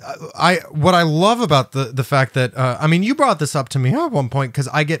 Because what I love about the fact that I mean, you brought this up to me at one point because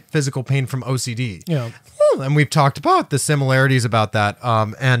I get physical pain from OCD. Yeah. And we've talked about the similarities about that.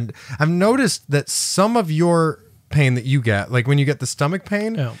 And I've noticed that some of your pain that you get, like when you get the stomach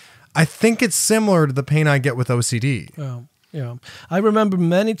pain, I think it's similar to the pain I get with OCD. Yeah. I remember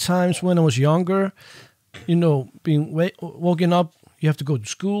many times when I was younger, being woken up, you have to go to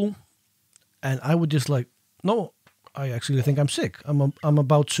school, and I would just like, no, I actually think I'm sick. I'm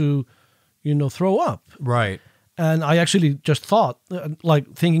about to, throw up. Right. And I actually just thought,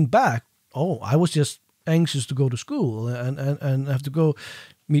 like thinking back, I was just anxious to go to school and have to go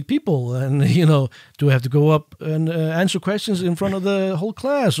meet people, and do I have to go up and answer questions in front of the whole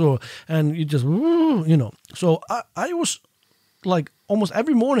class, and you just So I was like almost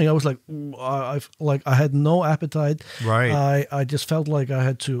every morning I was like I had no appetite. Right. I just felt like I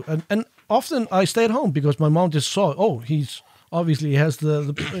had to, and often I stayed home because my mom just saw, he's obviously has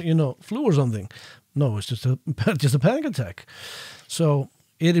the flu or something. No, it's just a panic attack. So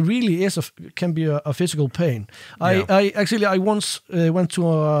it really can be a physical pain. Yeah. I once went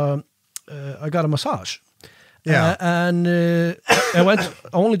to I got a massage. Yeah. And I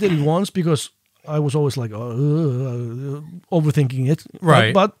only did it once because I was always like overthinking it.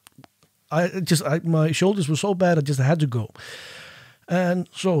 Right. But my shoulders were so bad I just had to go. And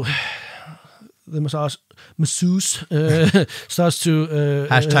so the masseuse starts to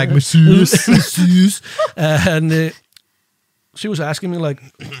hashtag masseuse. masseuse, and she was asking me like,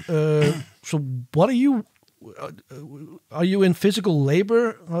 so what are you in physical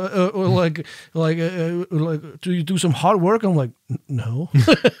labor or like do you do some hard work? I'm like, no.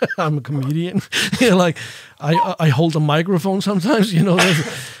 I'm a comedian. Like I hold a microphone sometimes, and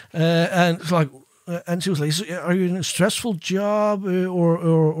it's like, and she was like, are you in a stressful job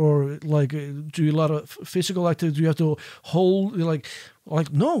or like do you a lot of physical activity? Do you have to hold like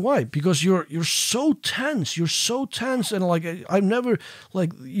no, why? Because you're so tense. You're so tense, and like I've never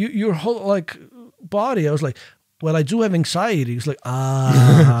like your whole like body. I was like, well, I do have anxiety. It's like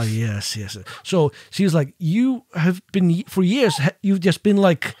yes. So she's like, you have been for years. You've just been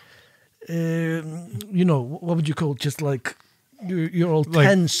like, what would you call it? Just like. You're all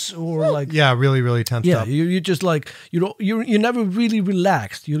tense or like really really tense up. You're just like you're never really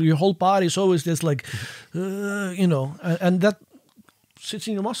relaxed. Your whole body is always just like and that sits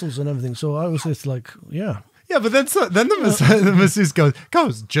in your muscles and everything. So I was just like but then the masseuse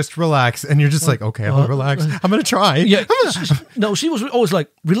goes just relax, and you're just like, okay, I'm gonna relax. I'm gonna try. No, she was always like,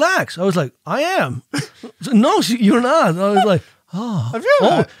 relax. I was like, I am. No, you're not. I was like,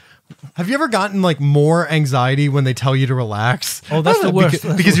 Have you ever gotten like more anxiety when they tell you to relax? Oh, that's the worst.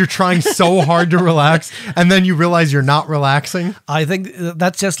 Because you're trying so hard to relax, and then you realize you're not relaxing. I think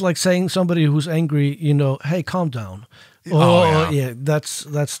that's just like saying somebody who's angry, hey, calm down.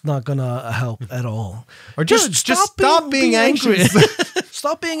 That's not gonna help at all. Or just stop being anxious.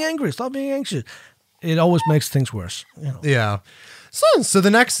 Stop being angry. Stop being anxious. It always makes things worse. Yeah. So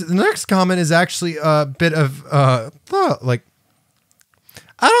the next comment is actually a bit of like.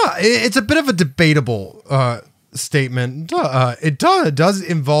 I don't know. It's a bit of a debatable statement. It does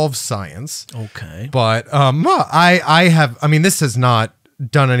involve science. Okay. But I mean, this has not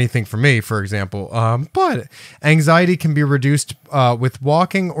done anything for me, for example. But anxiety can be reduced with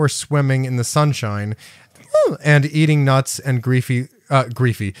walking or swimming in the sunshine and eating nuts and green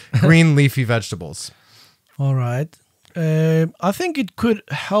leafy vegetables. All right. I think it could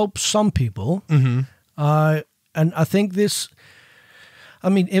help some people. Mm-hmm. And I think this... I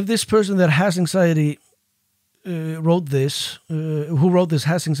mean, if this person that has anxiety who wrote this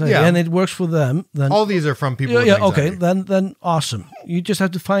has anxiety, and it works for them, then all these are from people. With anxiety. Okay, then awesome. You just have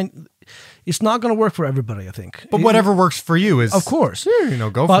to find. It's not going to work for everybody, I think. But whatever works for you is, of course,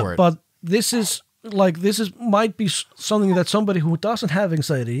 go for it. But this might be something that somebody who doesn't have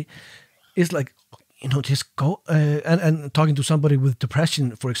anxiety is like, just go and talking to somebody with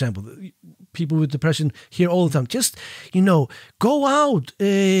depression, for example. People with depression hear all the time, just, go out,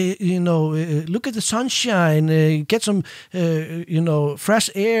 look at the sunshine, get some, fresh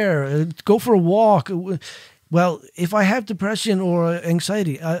air, go for a walk. Well, if I have depression or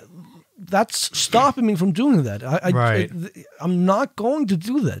anxiety, that's stopping me from doing that. I'm not going to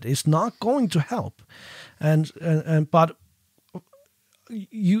do that. It's not going to help. But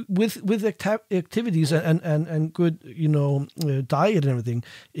you with activities and good diet and everything,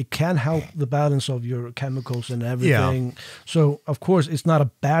 it can help the balance of your chemicals and everything. Yeah. So of course it's not a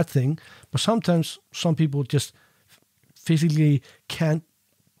bad thing, but sometimes some people just physically can't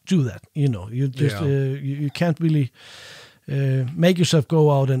do that. You just you can't really make yourself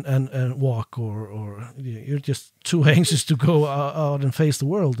go out and walk, or you're just too anxious to go out and face the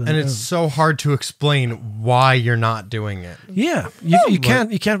world. And it's so hard to explain why you're not doing it. Yeah, you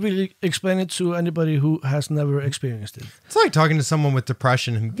can't really explain it to anybody who has never experienced it. It's like talking to someone with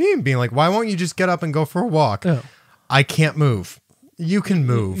depression and being like, "Why won't you just get up and go for a walk?" Yeah. I can't move. You can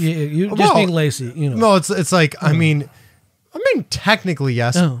move. Yeah, you're just being lazy. No, it's like I mean, technically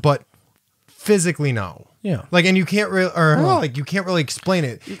yes, but physically no. Yeah, like, and you can't really, you can't really explain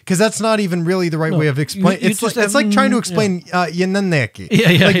it because that's not even really the right way of explaining. It's like trying to explain Nanette.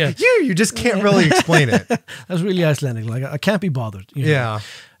 Yeah. You just can't really explain it. That's really Icelandic. Like, I can't be bothered. Yeah,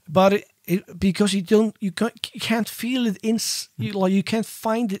 but because you can't feel it you can't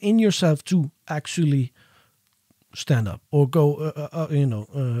find it in yourself to actually stand up or go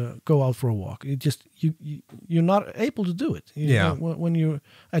go out for a walk. It just you're not able to do it. When you're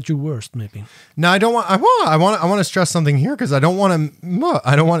at your worst, maybe. No, I want to stress something here because I don't want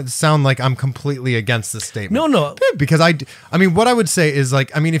it to sound like I'm completely against this statement. No, because I mean what I would say is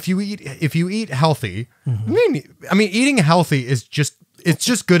like, I mean if you eat healthy, I mean eating healthy is just. It's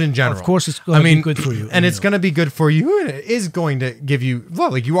just good in general. Of course, it's going to be good for you. And it's going to be good for you, and it is going to give you,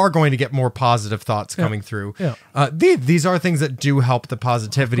 you are going to get more positive thoughts coming through. Yeah. These are things that do help the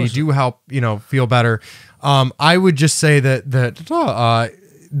positivity, do help, feel better. I would just say that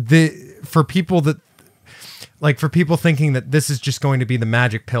for people that, like for people thinking that this is just going to be the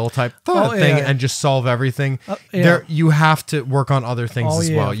magic pill type thing and just solve everything, you have to work on other things as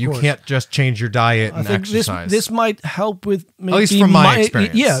well. You can't just change your diet and exercise. This might help with maybe at least from my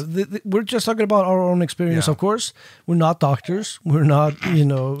experience. Yeah, we're just talking about our own experience. Of course, we're not doctors. We're not,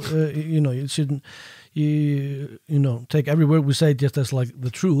 you shouldn't, take every word we say just as like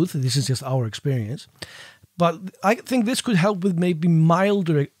the truth. This is just our experience. But I think this could help with maybe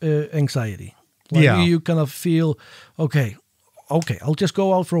milder anxiety. Like you kind of feel, okay, I'll just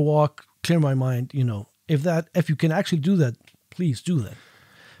go out for a walk, clear my mind. If you can actually do that, please do that.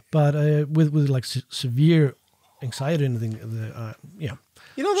 But with like severe anxiety and anything,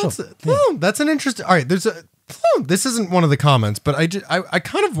 that's an interesting. All right, this isn't one of the comments, but I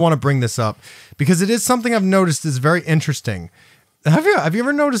kind of want to bring this up because it is something I've noticed is very interesting. Have you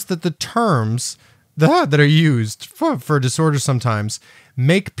ever noticed that the terms that are used for disorders sometimes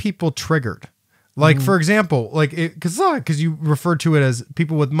make people triggered? Like, for example, like, because you refer to it as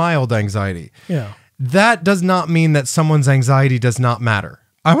people with mild anxiety. Yeah. That does not mean that someone's anxiety does not matter.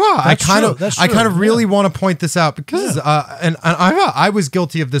 I kind of really want to point this out because, I was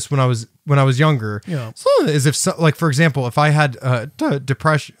guilty of this when I was younger. Yeah. So as if, like, for example, if I had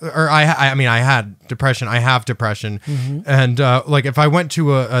depression, or I had depression, I have depression, and like if I went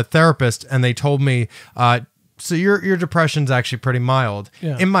to a therapist and they told me, so your depression's actually pretty mild.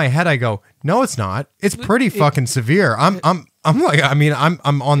 Yeah. In my head, I go, no, it's not. It's pretty fucking severe. I'm on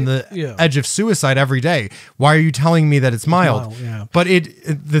the edge of suicide every day. Why are you telling me that it's mild? Yeah. But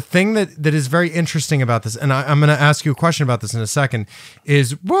the thing that is very interesting about this, and I'm going to ask you a question about this in a second,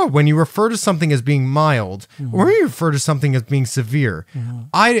 is when you refer to something as being mild, or you refer to something as being severe,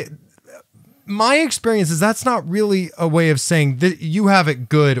 my experience is that's not really a way of saying that you have it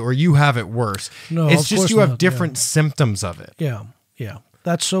good or you have it worse. No, it's just you have different symptoms of it. Yeah.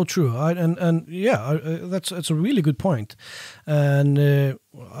 That's so true. That's a really good point. And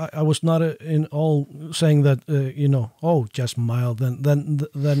I was not in all saying that just mild.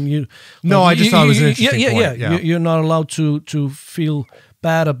 Then you. No, I just thought it was an interesting point. Yeah. You're not allowed to feel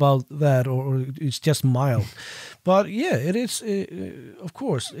bad about that, or it's just mild. But it is. Of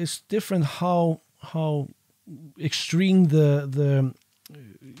course, it's different how extreme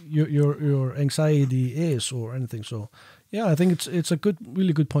your anxiety is or anything. So. Yeah, I think it's a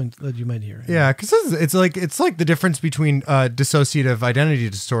really good point that you made here. Yeah, because it's like the difference between dissociative identity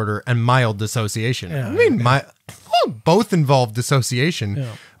disorder and mild dissociation. Yeah, I mean, both involve dissociation,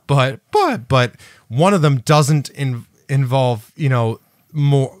 but one of them doesn't involve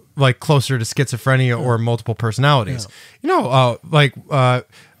more like closer to schizophrenia or multiple personalities. You know,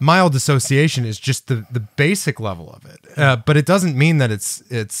 mild dissociation is just the basic level of it, but it doesn't mean that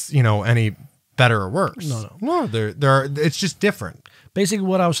it's you know, any better or worse. No, there are. It's just different. Basically,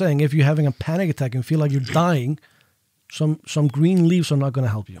 what I was saying, if you're having a panic attack and feel like you're dying, some green leaves are not going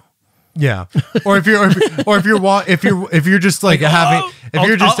to help you. Yeah, or if you're just like having, if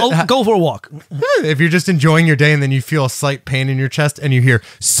you're just I'll go for a walk. If you're just enjoying your day and then you feel a slight pain in your chest and you hear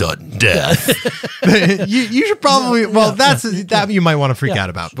sudden death, you should probably that you might want to freak out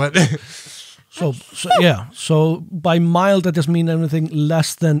about. But so by mild, that doesn't mean anything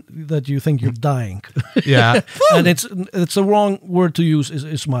less than that you think you're dying. Yeah, and it's a wrong word to use.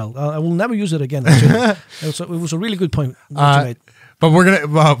 Is mild. I will never use it again. Actually. It was a really good point that you made. But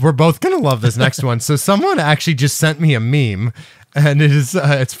we're both gonna love this next one. So someone actually just sent me a meme, and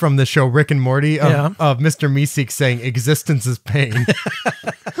it's from the show Rick and Morty of Mr. Meeseek saying existence is pain.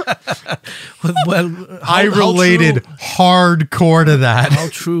 Well, I related hardcore to that.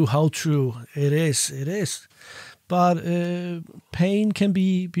 How true it is. But pain can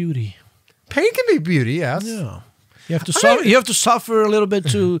be beauty. Pain can be beauty, yes. Yeah. You have to suffer a little bit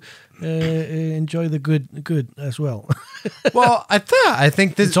to enjoy the good as well. Well, I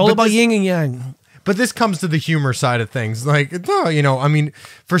think this. It's all about yin and yang. But this comes to the humor side of things. Like, you know, I mean,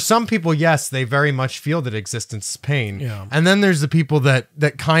 for some people, yes, they very much feel that existence is pain. Yeah. And then there's the people that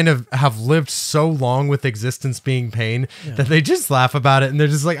kind of have lived so long with existence being pain that they just laugh about it and they're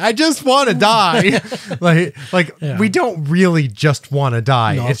just like, I just want to die. We don't really just want to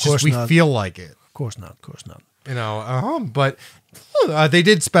die. No, it's just we feel like it. Of course not. You know, but they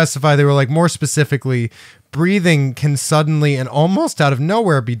did specify, they were like, more specifically, breathing can suddenly and almost out of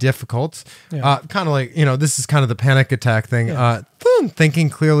nowhere be difficult. Yeah. Kind of like, you know, this is kind of the panic attack thing. Yeah. Thinking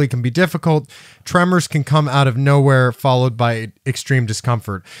clearly can be difficult. Tremors can come out of nowhere, followed by extreme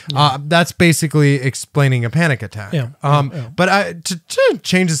discomfort. Yeah. That's basically explaining a panic attack. But to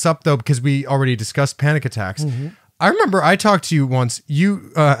change this up, though, because we already discussed panic attacks, I remember I talked to you once.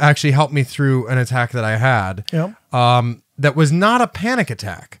 You actually helped me through an attack that I had that was not a panic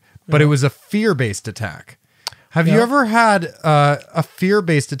attack, but it was a fear-based attack. Have you ever had a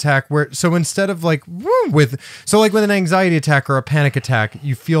fear-based attack where, so instead of like with an anxiety attack or a panic attack,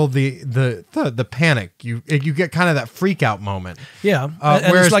 you feel the panic, you get kind of that freak out moment. Yeah,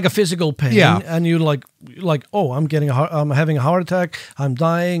 and it's like a physical pain. Yeah. And you're like, oh, I'm having a heart attack, I'm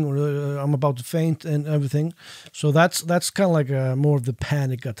dying, or I'm about to faint and everything. So that's kind of like more of the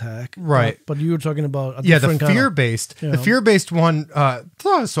panic attack, right? But you were talking about a the different fear-based, the fear-based one.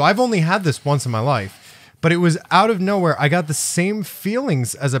 So I've only had this once in my life. But it was out of nowhere. I got the same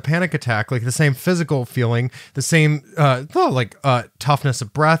feelings as a panic attack, like the same physical feeling, the same toughness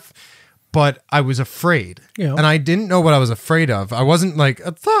of breath, but I was afraid. Yeah. And I didn't know what I was afraid of. I wasn't like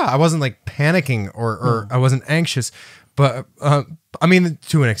panicking or I wasn't anxious, but I mean,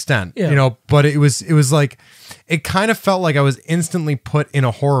 to an extent, you know, but it was like, it kind of felt like I was instantly put in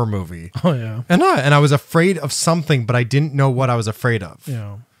a horror movie. Oh yeah. And I was afraid of something, but I didn't know what I was afraid of.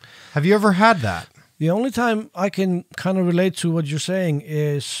 Yeah. Have you ever had that? The only time I can kind of relate to what you're saying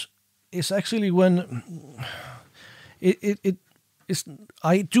is actually when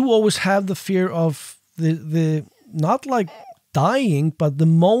I do always have the fear of the not like dying, but the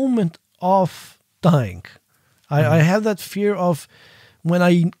moment of dying. I have that fear of when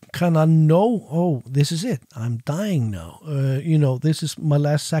I kind of know, oh, this is it, I'm dying now. You know, this is my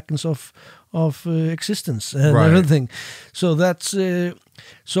last seconds of existence and everything. So that's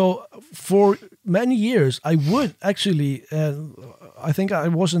so for many years I would actually I think I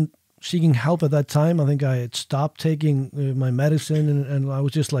wasn't seeking help at that time. I think I had stopped taking my medicine and I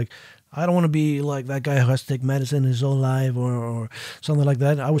was just like, I don't want to be like that guy who has to take medicine his whole life or something like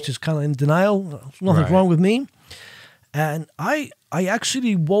that. I was just kind of in denial. Nothing wrong with me. And I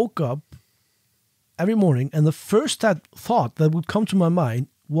actually woke up every morning and the first thought that would come to my mind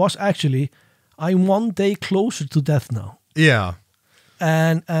was actually, I'm one day closer to death now. Yeah.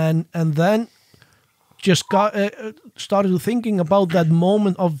 And then just started thinking about that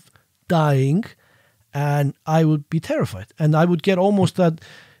moment of dying, and I would be terrified, and I would get almost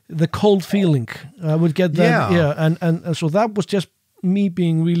the cold feeling. I would get that, and so that was just me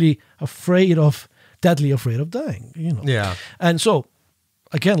being really deadly afraid of dying, you know. Yeah. And so,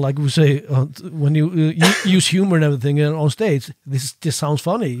 again, like we say, when you use humor and everything on stage, this sounds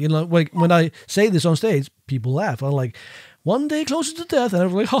funny, you know. Like when I say this on stage, people laugh. I'm like, one day closer to death, and I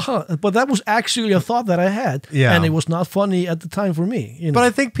was like, haha. But that was actually a thought that I had, Yeah. and it was not funny at the time for me. You know? But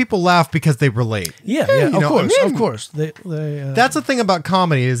I think people laugh because they relate. Yeah, of course. They That's the thing about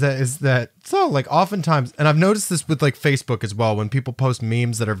comedy is that so like oftentimes, and I've noticed this with like Facebook as well, when people post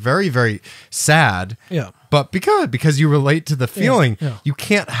memes that are very, very sad. Yeah. But because you relate to the feeling, you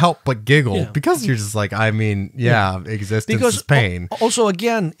can't help but giggle because you're just like, I mean, existence is pain. Also,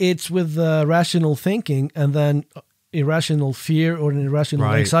 again, it's with rational thinking and then irrational fear or an irrational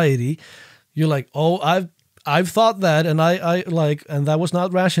anxiety. You're like, oh, I've thought that, and I like, and that was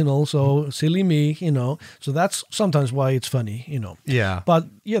not rational, so silly me, you know. So that's sometimes why it's funny, you know. Yeah. But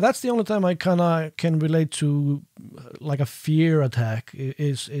yeah, that's the only time I kind of can relate to like a fear attack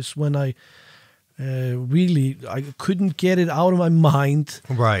is when I really I couldn't get it out of my mind.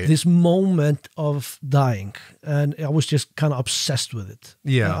 Right. This moment of dying, and I was just kind of obsessed with it.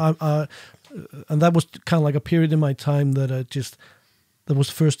 Yeah. And that was kind of like a period in my time that that was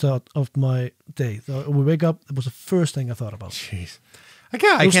the first thought of my day. So we wake up, it was the first thing I thought about. Jeez.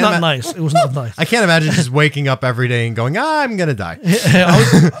 It was not nice. It was not nice. I can't imagine just waking up every day and going, I'm going to die.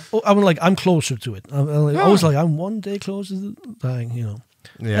 I'm like, I'm closer to it. I was like, I'm one day closer to dying, you know.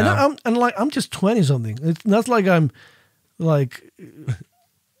 Yeah. And I'm just 20 something. It's not like I'm like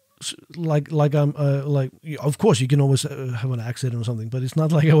I'm like, of course you can always have an accident or something, but it's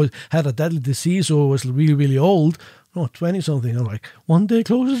not like I had a deadly disease or was really, really old. No, 20 something. I'm like one day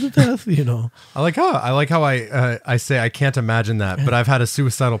closer to death, you know. I like how I say I can't imagine that, but I've had a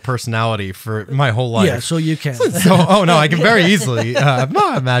suicidal personality for my whole life. Yeah, so you can. I can very easily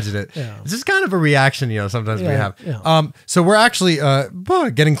imagine it. Yeah. It's just kind of a reaction, you know, sometimes we have. Yeah. So we're actually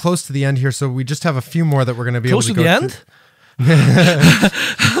getting close to the end here, so we just have a few more that we're going to be close able to go to. The end?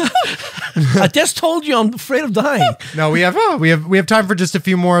 I just told you I'm afraid of dying. No, we have time for just a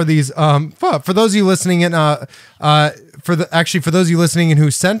few more of these. For those of you listening in, for those of you listening in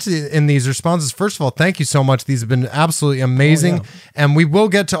who sent in these responses, first of all, thank you so much. These have been absolutely amazing, and we will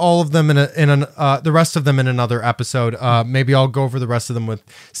get to all of them the rest of them in another episode. Maybe I'll go over the rest of them with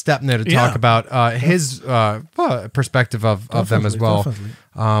Stepne to talk about his perspective of them as well.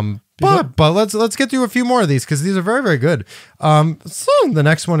 Definitely. But let's get through a few more of these because these are very, very good. So the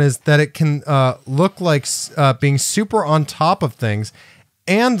next one is that it can look like being super on top of things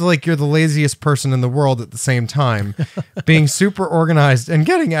and like you're the laziest person in the world at the same time, being super organized and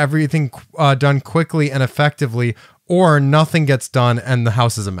getting everything done quickly and effectively, or nothing gets done and the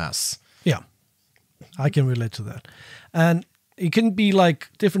house is a mess. Yeah, I can relate to that. And it can be like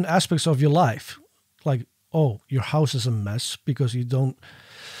different aspects of your life. Like, oh, your house is a mess because you don't...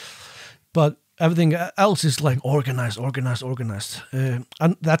 But everything else is like organized. And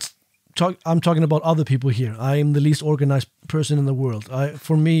that's I'm talking about other people here. I am the least organized person in the world.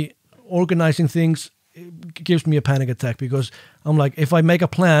 For me, organizing things gives me a panic attack because I'm like, if I make a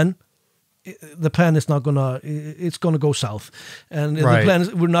plan, the plan is not it's gonna go south, and the plan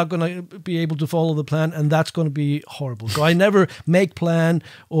is we're not gonna be able to follow the plan, and that's gonna be horrible. So I never make plan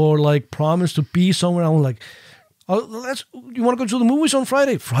or like promise to be somewhere. I'm like, you want to go to the movies on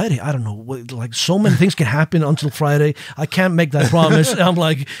Friday? Friday? I don't know. Like so many things can happen until Friday. I can't make that promise. I'm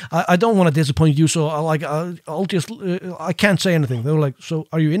like, I don't want to disappoint you. So I'll just, I can't say anything. They were like, so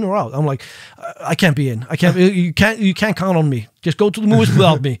are you in or out? I'm like, I can't be in. I can't. You can't count on me. Just go to the movies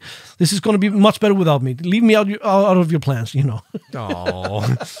without me. This is going to be much better without me. Leave me out of your plans. You know. Oh.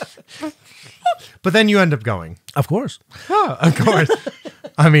 But then you end up going. Of course. Oh, of course.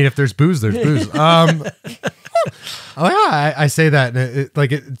 I mean, if there's booze, there's booze. I say that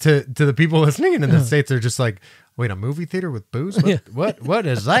to the people listening, and in the States, they're just like, wait, a movie theater with booze? What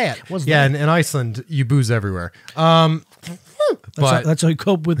is that? What's that? In Iceland, you booze everywhere. That's how you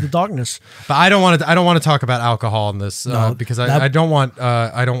cope with the darkness. But I don't want to talk about alcohol in this because I don't want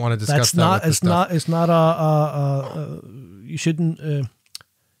to discuss that. It's not you shouldn't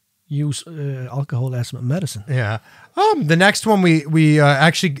use alcohol as medicine. Yeah. The next one we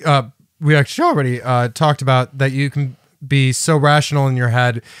actually already talked about, that you can be so rational in your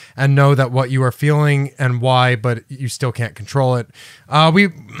head and know that what you are feeling and why, but you still can't control it.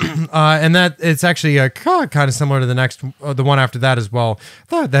 And that it's actually kind of similar to the one after that as well,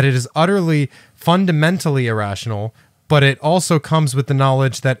 that it is utterly fundamentally irrational, but it also comes with the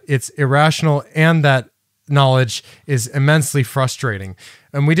knowledge that it's irrational and that knowledge is immensely frustrating.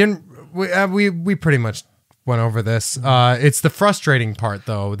 And we pretty much went over this. It's the frustrating part,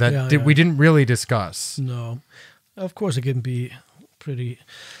 though, that we didn't really discuss. No. Of course, it can be pretty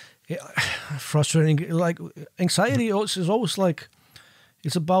frustrating. Like, anxiety is always like,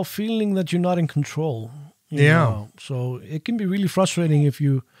 it's about feeling that you're not in control. You know? So it can be really frustrating if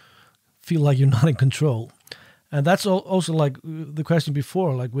you feel like you're not in control. And that's also like the question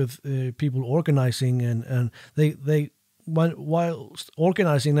before, like with people organizing, and they while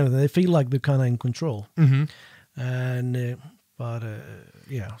organizing them, they feel like they're kind of in control. And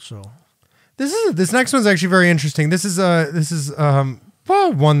yeah, so this next one's actually very interesting. This is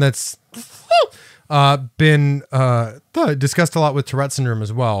one that's been discussed a lot with Tourette syndrome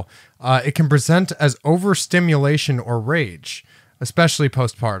as well. It can present as overstimulation or rage, especially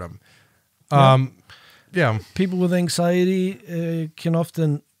postpartum. Yeah. People with anxiety can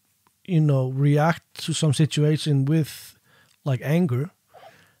often, react to some situation with like anger,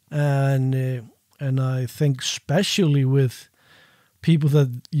 and I think especially with people that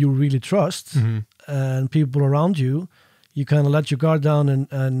you really trust and people around you, you kind of let your guard down,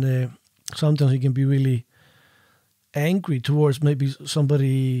 and sometimes you can be really angry towards maybe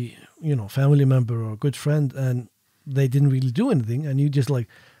somebody, family member or good friend, and they didn't really do anything, and you just like,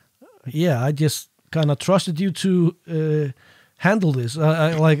 yeah, I just kind of trusted you to handle this.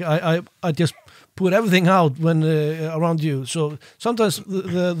 I just put everything out when around you. So sometimes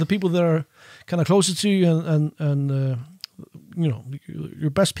the people that are kind of closer to you and your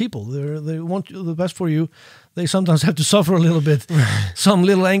best people, they want the best for you. They sometimes have to suffer a little bit, some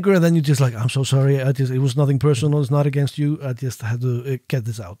little anger, and then you just like, I'm so sorry. It was nothing personal. It's not against you. I just had to get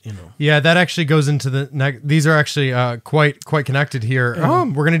this out. Yeah, that actually goes into the next. These are actually quite connected here.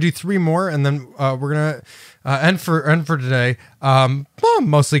 We're gonna do 3 more, and then we're gonna end for today.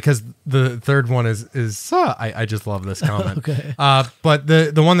 Mostly because the third one is I just love this comment. Okay. But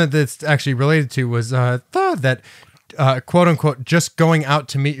the one that's actually related to was that quote unquote just going out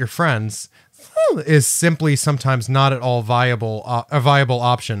to meet your friends is simply sometimes not at all a viable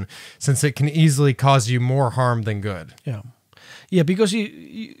option, since it can easily cause you more harm than good. Yeah, because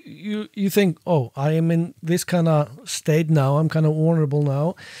you think, oh, I am in this kind of state now, I'm kind of vulnerable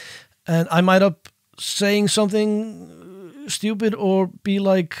now, and I might up saying something stupid or be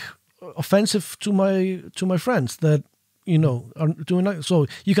like offensive to my friends that are doing that. So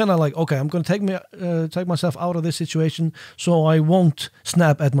you kind of like, okay, I'm going to take myself out of this situation so I won't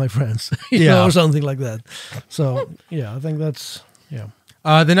snap at my friends, or something like that. So yeah, I think that's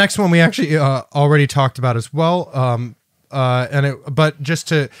the next one we actually already talked about as well. But just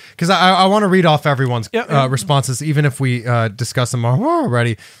to, because I want to read off everyone's responses, even if we discuss them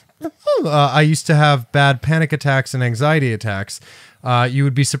already. I used to have bad panic attacks and anxiety attacks. You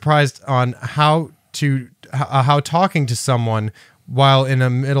would be surprised on how talking to someone while in the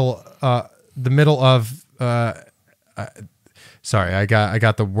middle of sorry, I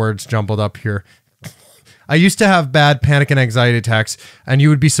got the words jumbled up here. I used to have bad panic and anxiety attacks, and you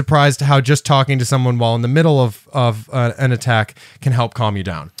would be surprised how just talking to someone while in the middle of an attack can help calm you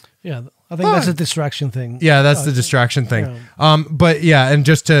down. Yeah, I think that's a distraction thing. Yeah, that's the distraction thing. Yeah. But yeah, and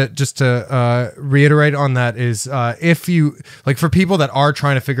just to reiterate on that is, if you like, for people that are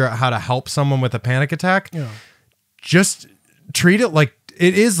trying to figure out how to help someone with a panic attack, just treat it like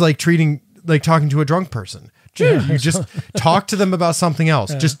it is like talking to a drunk person. You just talk to them about something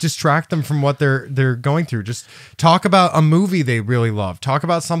else. Just distract them from what they're going through. Just talk about a movie they really love. Talk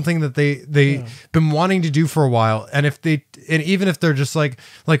about something that they've been wanting to do for a while. And even if they're just like,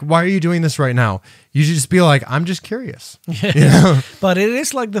 why are you doing this right now? You should just be like, I'm just curious. But it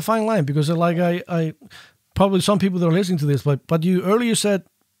is like the fine line, because like I probably some people that are listening to this, but you earlier said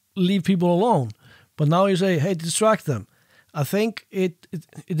leave people alone, but now you say, hey, distract them. I think it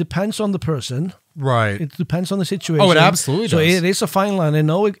depends on the person. Right. It depends on the situation. Oh, it absolutely does. So it is a fine line. I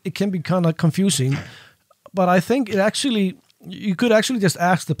know it can be kind of confusing, but I think you could actually just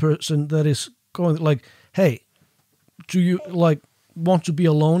ask the person that is going like, hey, do you like want to be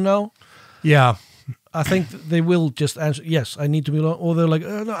alone now? Yeah. I think they will just answer, yes, I need to be alone. Or they're like,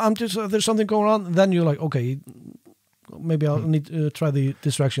 no, I'm just, there's something going on. And then you're like, okay, maybe I'll need to try the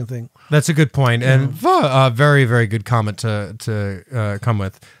distraction thing. That's a good point, and very, very good comment to come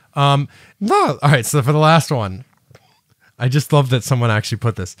with. All right. So for the last one, I just love that someone actually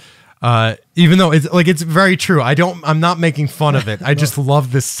put this. Even though it's very true. I'm not making fun of it. I just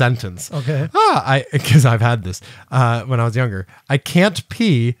love this sentence. Okay. Because I've had this when I was younger. I can't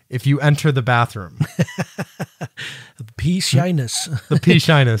pee if you enter the bathroom. Pee shyness. The pee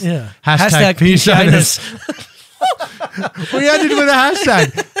shyness. Yeah. Hashtag pee shyness. We ended with a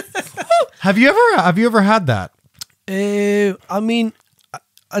hashtag. Have you ever had that? I mean,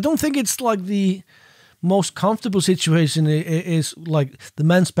 I don't think it's like the most comfortable situation is like the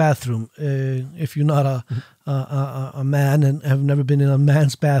men's bathroom. If you're not a man and have never been in a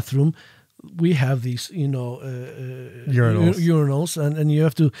man's bathroom, we have these, urinals, and you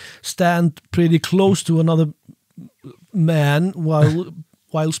have to stand pretty close to another man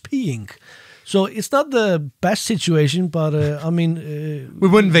whilst peeing. So it's not the best situation, but I mean, we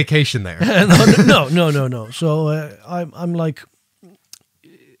wouldn't vacation there. No. So I'm like,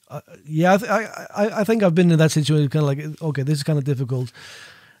 yeah, I think I've been in that situation, kind of like, okay, this is kind of difficult.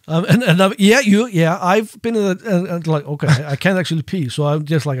 I've been in that, like, okay, I can't actually pee, so I'm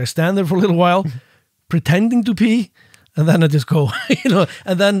just like, I stand there for a little while, pretending to pee, and then I just go,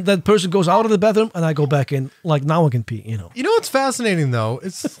 and then that person goes out of the bathroom, and I go back in, like, now I can pee, You know what's fascinating thow?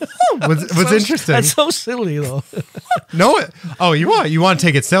 It's what's interesting. That's so silly though. No, you want to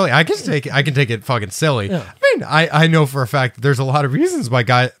take it silly? I can take it fucking silly. Yeah. I mean, I know for a fact that there's a lot of reasons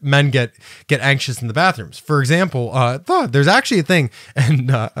why men get anxious in the bathrooms. For example, there's actually a thing,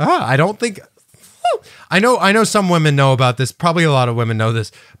 and I don't think. I know some women know about this. Probably a lot of women know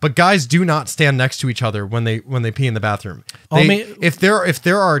this, but guys do not stand next to each other when they pee in the bathroom. If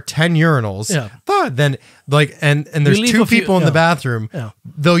there are 10 urinals, then like and there's two people in the bathroom,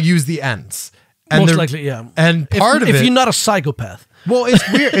 they'll use the ends. And most likely, yeah. And if you're not a psychopath. Well, it's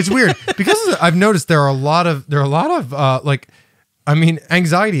weird. It's weird because I've noticed there are a lot of like, I mean,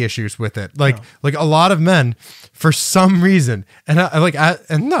 anxiety issues with it. Like a lot of men, for some reason, and I'm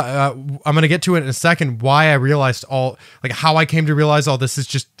gonna get to it in a second. Why I realized how I came to realize all this is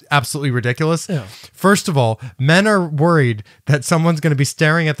just absolutely ridiculous. Yeah. First of all, men are worried that someone's gonna be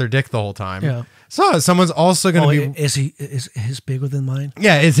staring at their dick the whole time. Yeah. So someone's also gonna be. Is his bigger than mine?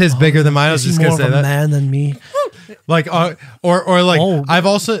 Yeah, is his bigger than mine? I was just gonna say that. More of a man than me. Like, I've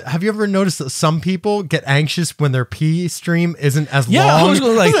also, have you ever noticed that some people get anxious when their pee stream isn't as long? I was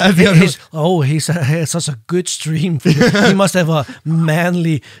going like, he has such a good stream. He must have a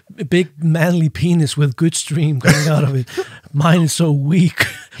big manly penis with good stream coming out of it. Mine is so weak.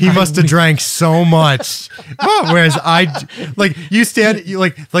 He must have drank so much. Whereas you stand,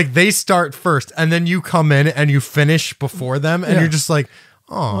 they start first and then you come in and you finish before them and you're just like,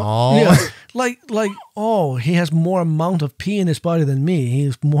 oh, yeah. He has more amount of pee in his body than me.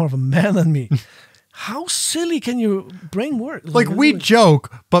 He's more of a man than me. How silly can your brain work? We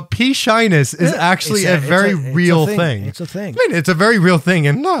joke, but pee shyness is actually a very real thing. It's a thing. I mean, it's a very real thing.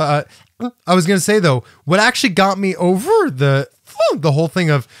 And I was going to say, though, what actually got me over the whole thing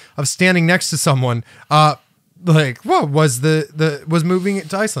of standing next to someone, was moving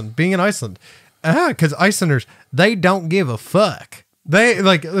to Iceland, being in Iceland. Because Icelanders, they don't give a fuck. They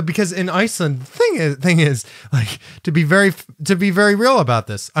because in Iceland, the thing is to be very real about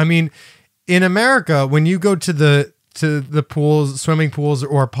this. I mean, in America, when you go to the pools, swimming pools,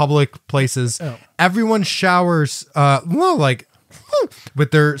 or public places, everyone showers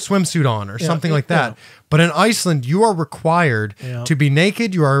with their swimsuit on or something like that. Yeah. But in Iceland, you are required to be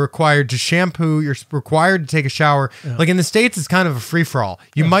naked. You are required to shampoo. You're required to take a shower. Yeah. Like in the States, it's kind of a free-for-all.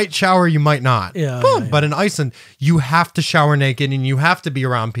 You might shower, you might not. But in Iceland, you have to shower naked and you have to be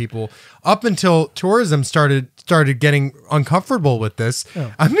around people. Up until tourism started getting uncomfortable with this.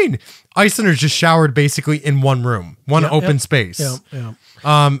 Yeah. I mean, Icelanders just showered basically in one room, one open space. Yeah.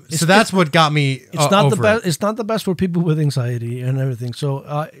 So that's what got me. It's not the best. It's not the best for people with anxiety and everything.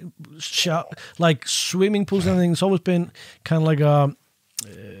 So, like swimming pools and everything, it's always been kind of like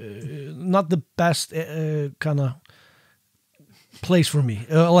not the best kind of place for me.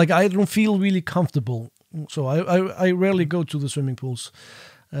 I don't feel really comfortable, so I rarely go to the swimming pools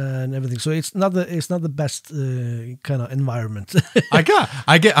and everything. So it's not the best kind of environment.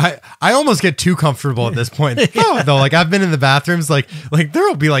 I almost get too comfortable at this point. Though, I've been in the bathrooms, like there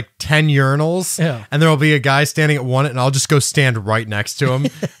will be 10 urinals, and there will be a guy standing at one, and I'll just go stand right next to him.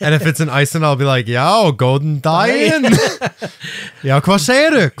 And if it's in Iceland, I'll be like, "Yo, golden daginn, ja, hvað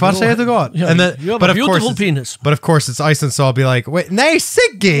segir gott?" And then, you have a beautiful penis. But of course, it's Iceland, so I'll be like, "Wait, nay,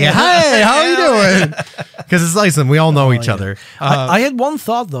 Siggy, hey, how you doing?" Because it's Iceland, we all know each other. I had one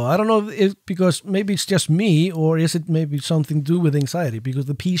thought though. I don't know if because maybe it's just me, or is it maybe something to do with anxiety? Because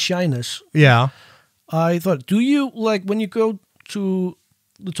the pee shyness. Yeah. I thought, do you when you go to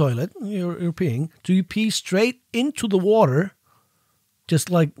the toilet, you're peeing, do you pee straight into the water, just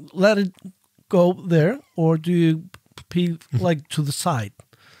let it go there, or do you pee to the side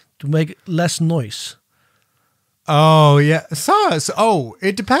to make less noise? Oh yeah,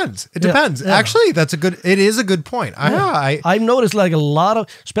 it depends. It depends. Yeah. Actually, it is a good point. I've noticed a lot of,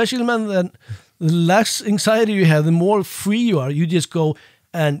 especially men, that the less anxiety you have, the more free you are. You just go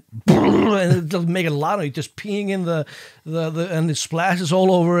and it doesn't make a lot of it, just peeing in the and it splashes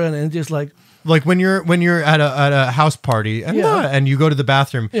all over and just like when you're at a house party and you go to the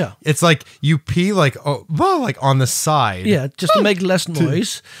bathroom, it's like you pee like on the side. Yeah, just to make less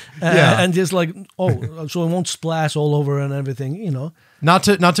noise. And just like so it won't splash all over and everything, you know. Not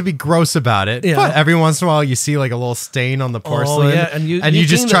to be gross about it, but every once in a while you see like a little stain on the porcelain, and you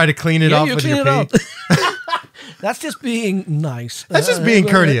just try to clean it off with your pee. That's just being nice. That's just being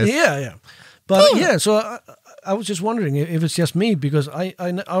courteous. Yeah. But so I was just wondering if it's just me, because I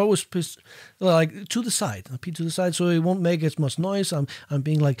always piss like to the side. I pee to the side so it won't make as much noise. I'm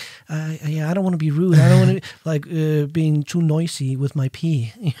being like, I don't want to be rude. I don't want to be like being too noisy with my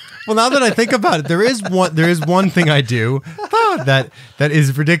pee. Well, now that I think about it, there is one thing I do that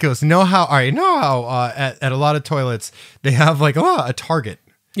is ridiculous. You know how at a lot of toilets they have like a target.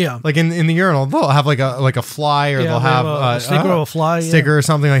 Yeah, like in the urinal, they'll have like a fly, or they'll have a sticker or a fly, sticker or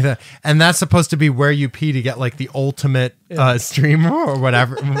something like that, and that's supposed to be where you pee to get like the ultimate streamer or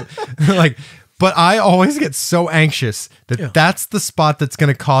whatever. Like, but I always get so anxious that that's the spot that's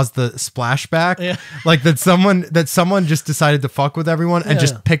going to cause the splashback. Yeah. Like that someone just decided to fuck with everyone and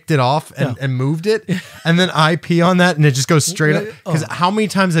just picked it off and moved it, and then I pee on that and it just goes straight up. Because how many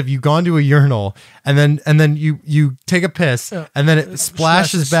times have you gone to a urinal and then you take a piss and then it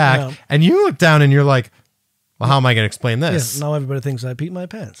splashes back and you look down and you're like, well, how am I going to explain this? Yeah, now everybody thinks I peed my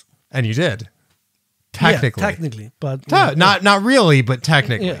pants. And you did. Technically. Yeah, technically, but not really, but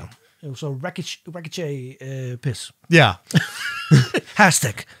technically. Yeah. So ricochet piss. Yeah.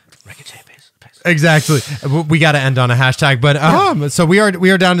 Hashtag ricochet piss. Exactly. We got to end on a hashtag, but so we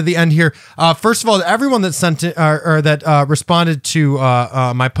are down to the end here. First of all, everyone that sent it, or that responded to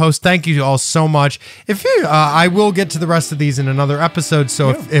my post, thank you all so much. If you, I will get to the rest of these in another episode.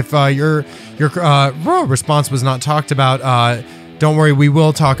 So if your response was not talked about, don't worry, we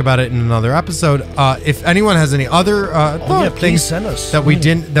will talk about it in another episode. If anyone has any other things send us that we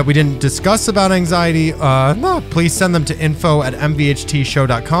didn't discuss about anxiety, please send them to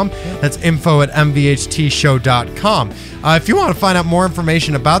info@mvhtshow.com. That's info@mvhtshow.com. If you want to find out more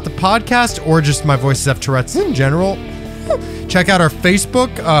information about the podcast or just my Voices Have Tourettes in general, check out our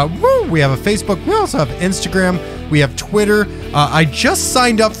Facebook. We have a Facebook. We also have Instagram. We have Twitter. I just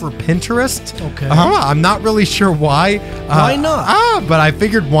signed up for Pinterest. Okay. I'm not really sure why. Why not? But I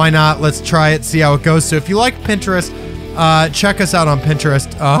figured why not? Let's try it, see how it goes. So if you like Pinterest, check us out on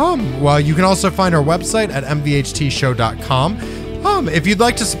Pinterest. Well, you can also find our website at mvhtshow.com. If you'd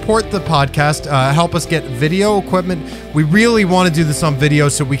like to support the podcast, help us get video equipment. We really want to do this on video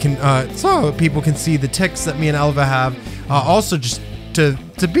so we can, so people can see the tics that me and Elva have. Also, just to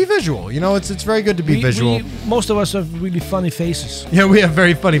be visual, you know, it's very good to be visual. Most of us have really funny faces. Yeah, we have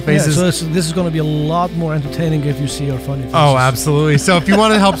very funny faces. So this is going to be a lot more entertaining if you see our funny faces. Oh, absolutely. So if you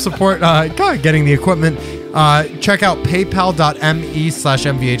want to help support getting the equipment, check out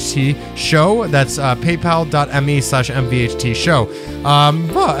paypal.me/mvht show. That's paypal.me/mvht show.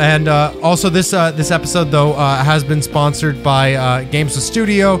 And also this episode though has been sponsored by Games with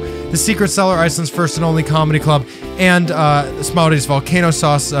Studio, The Secret Cellar, Iceland's first and only comedy club, and Smári's Volcano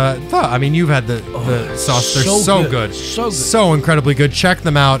Sauce. I mean, you've had the sauce. They're so good. So incredibly good. Check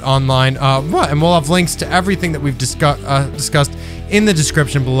them out online. And we'll have links to everything that we've discussed in the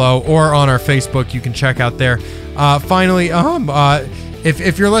description below or on our Facebook. You can check out there. Finally,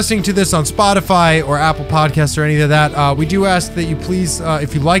 if you're listening to this on Spotify or Apple Podcasts or any of that, we do ask that you please,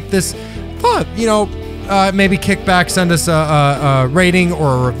 if you like this, maybe kick back, send us a rating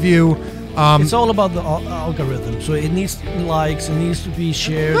or a review. It's all about the algorithm, so it needs likes, it needs to be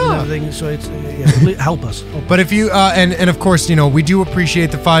shared and everything. So it's help us. But if you and of course, you know, we do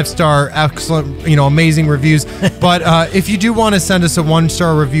appreciate the 5-star, excellent, you know, amazing reviews. But if you do want to send us a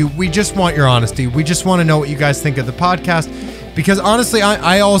 1-star review, we just want your honesty. We just want to know what you guys think of the podcast. Because honestly,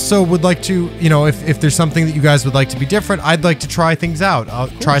 I also would like to, you know, if there's something that you guys would like to be different, I'd like to try things out. I'll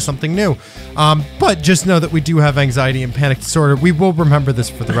try something new. But just know that we do have anxiety and panic disorder. We will remember this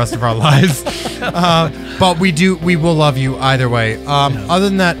for the rest of our lives. But we will love you either way. Other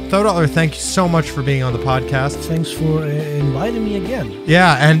than that, Þórhallur, thank you so much for being on the podcast. Thanks for inviting me again.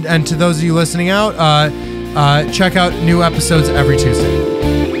 Yeah, and to those of you listening out, check out new episodes every Tuesday.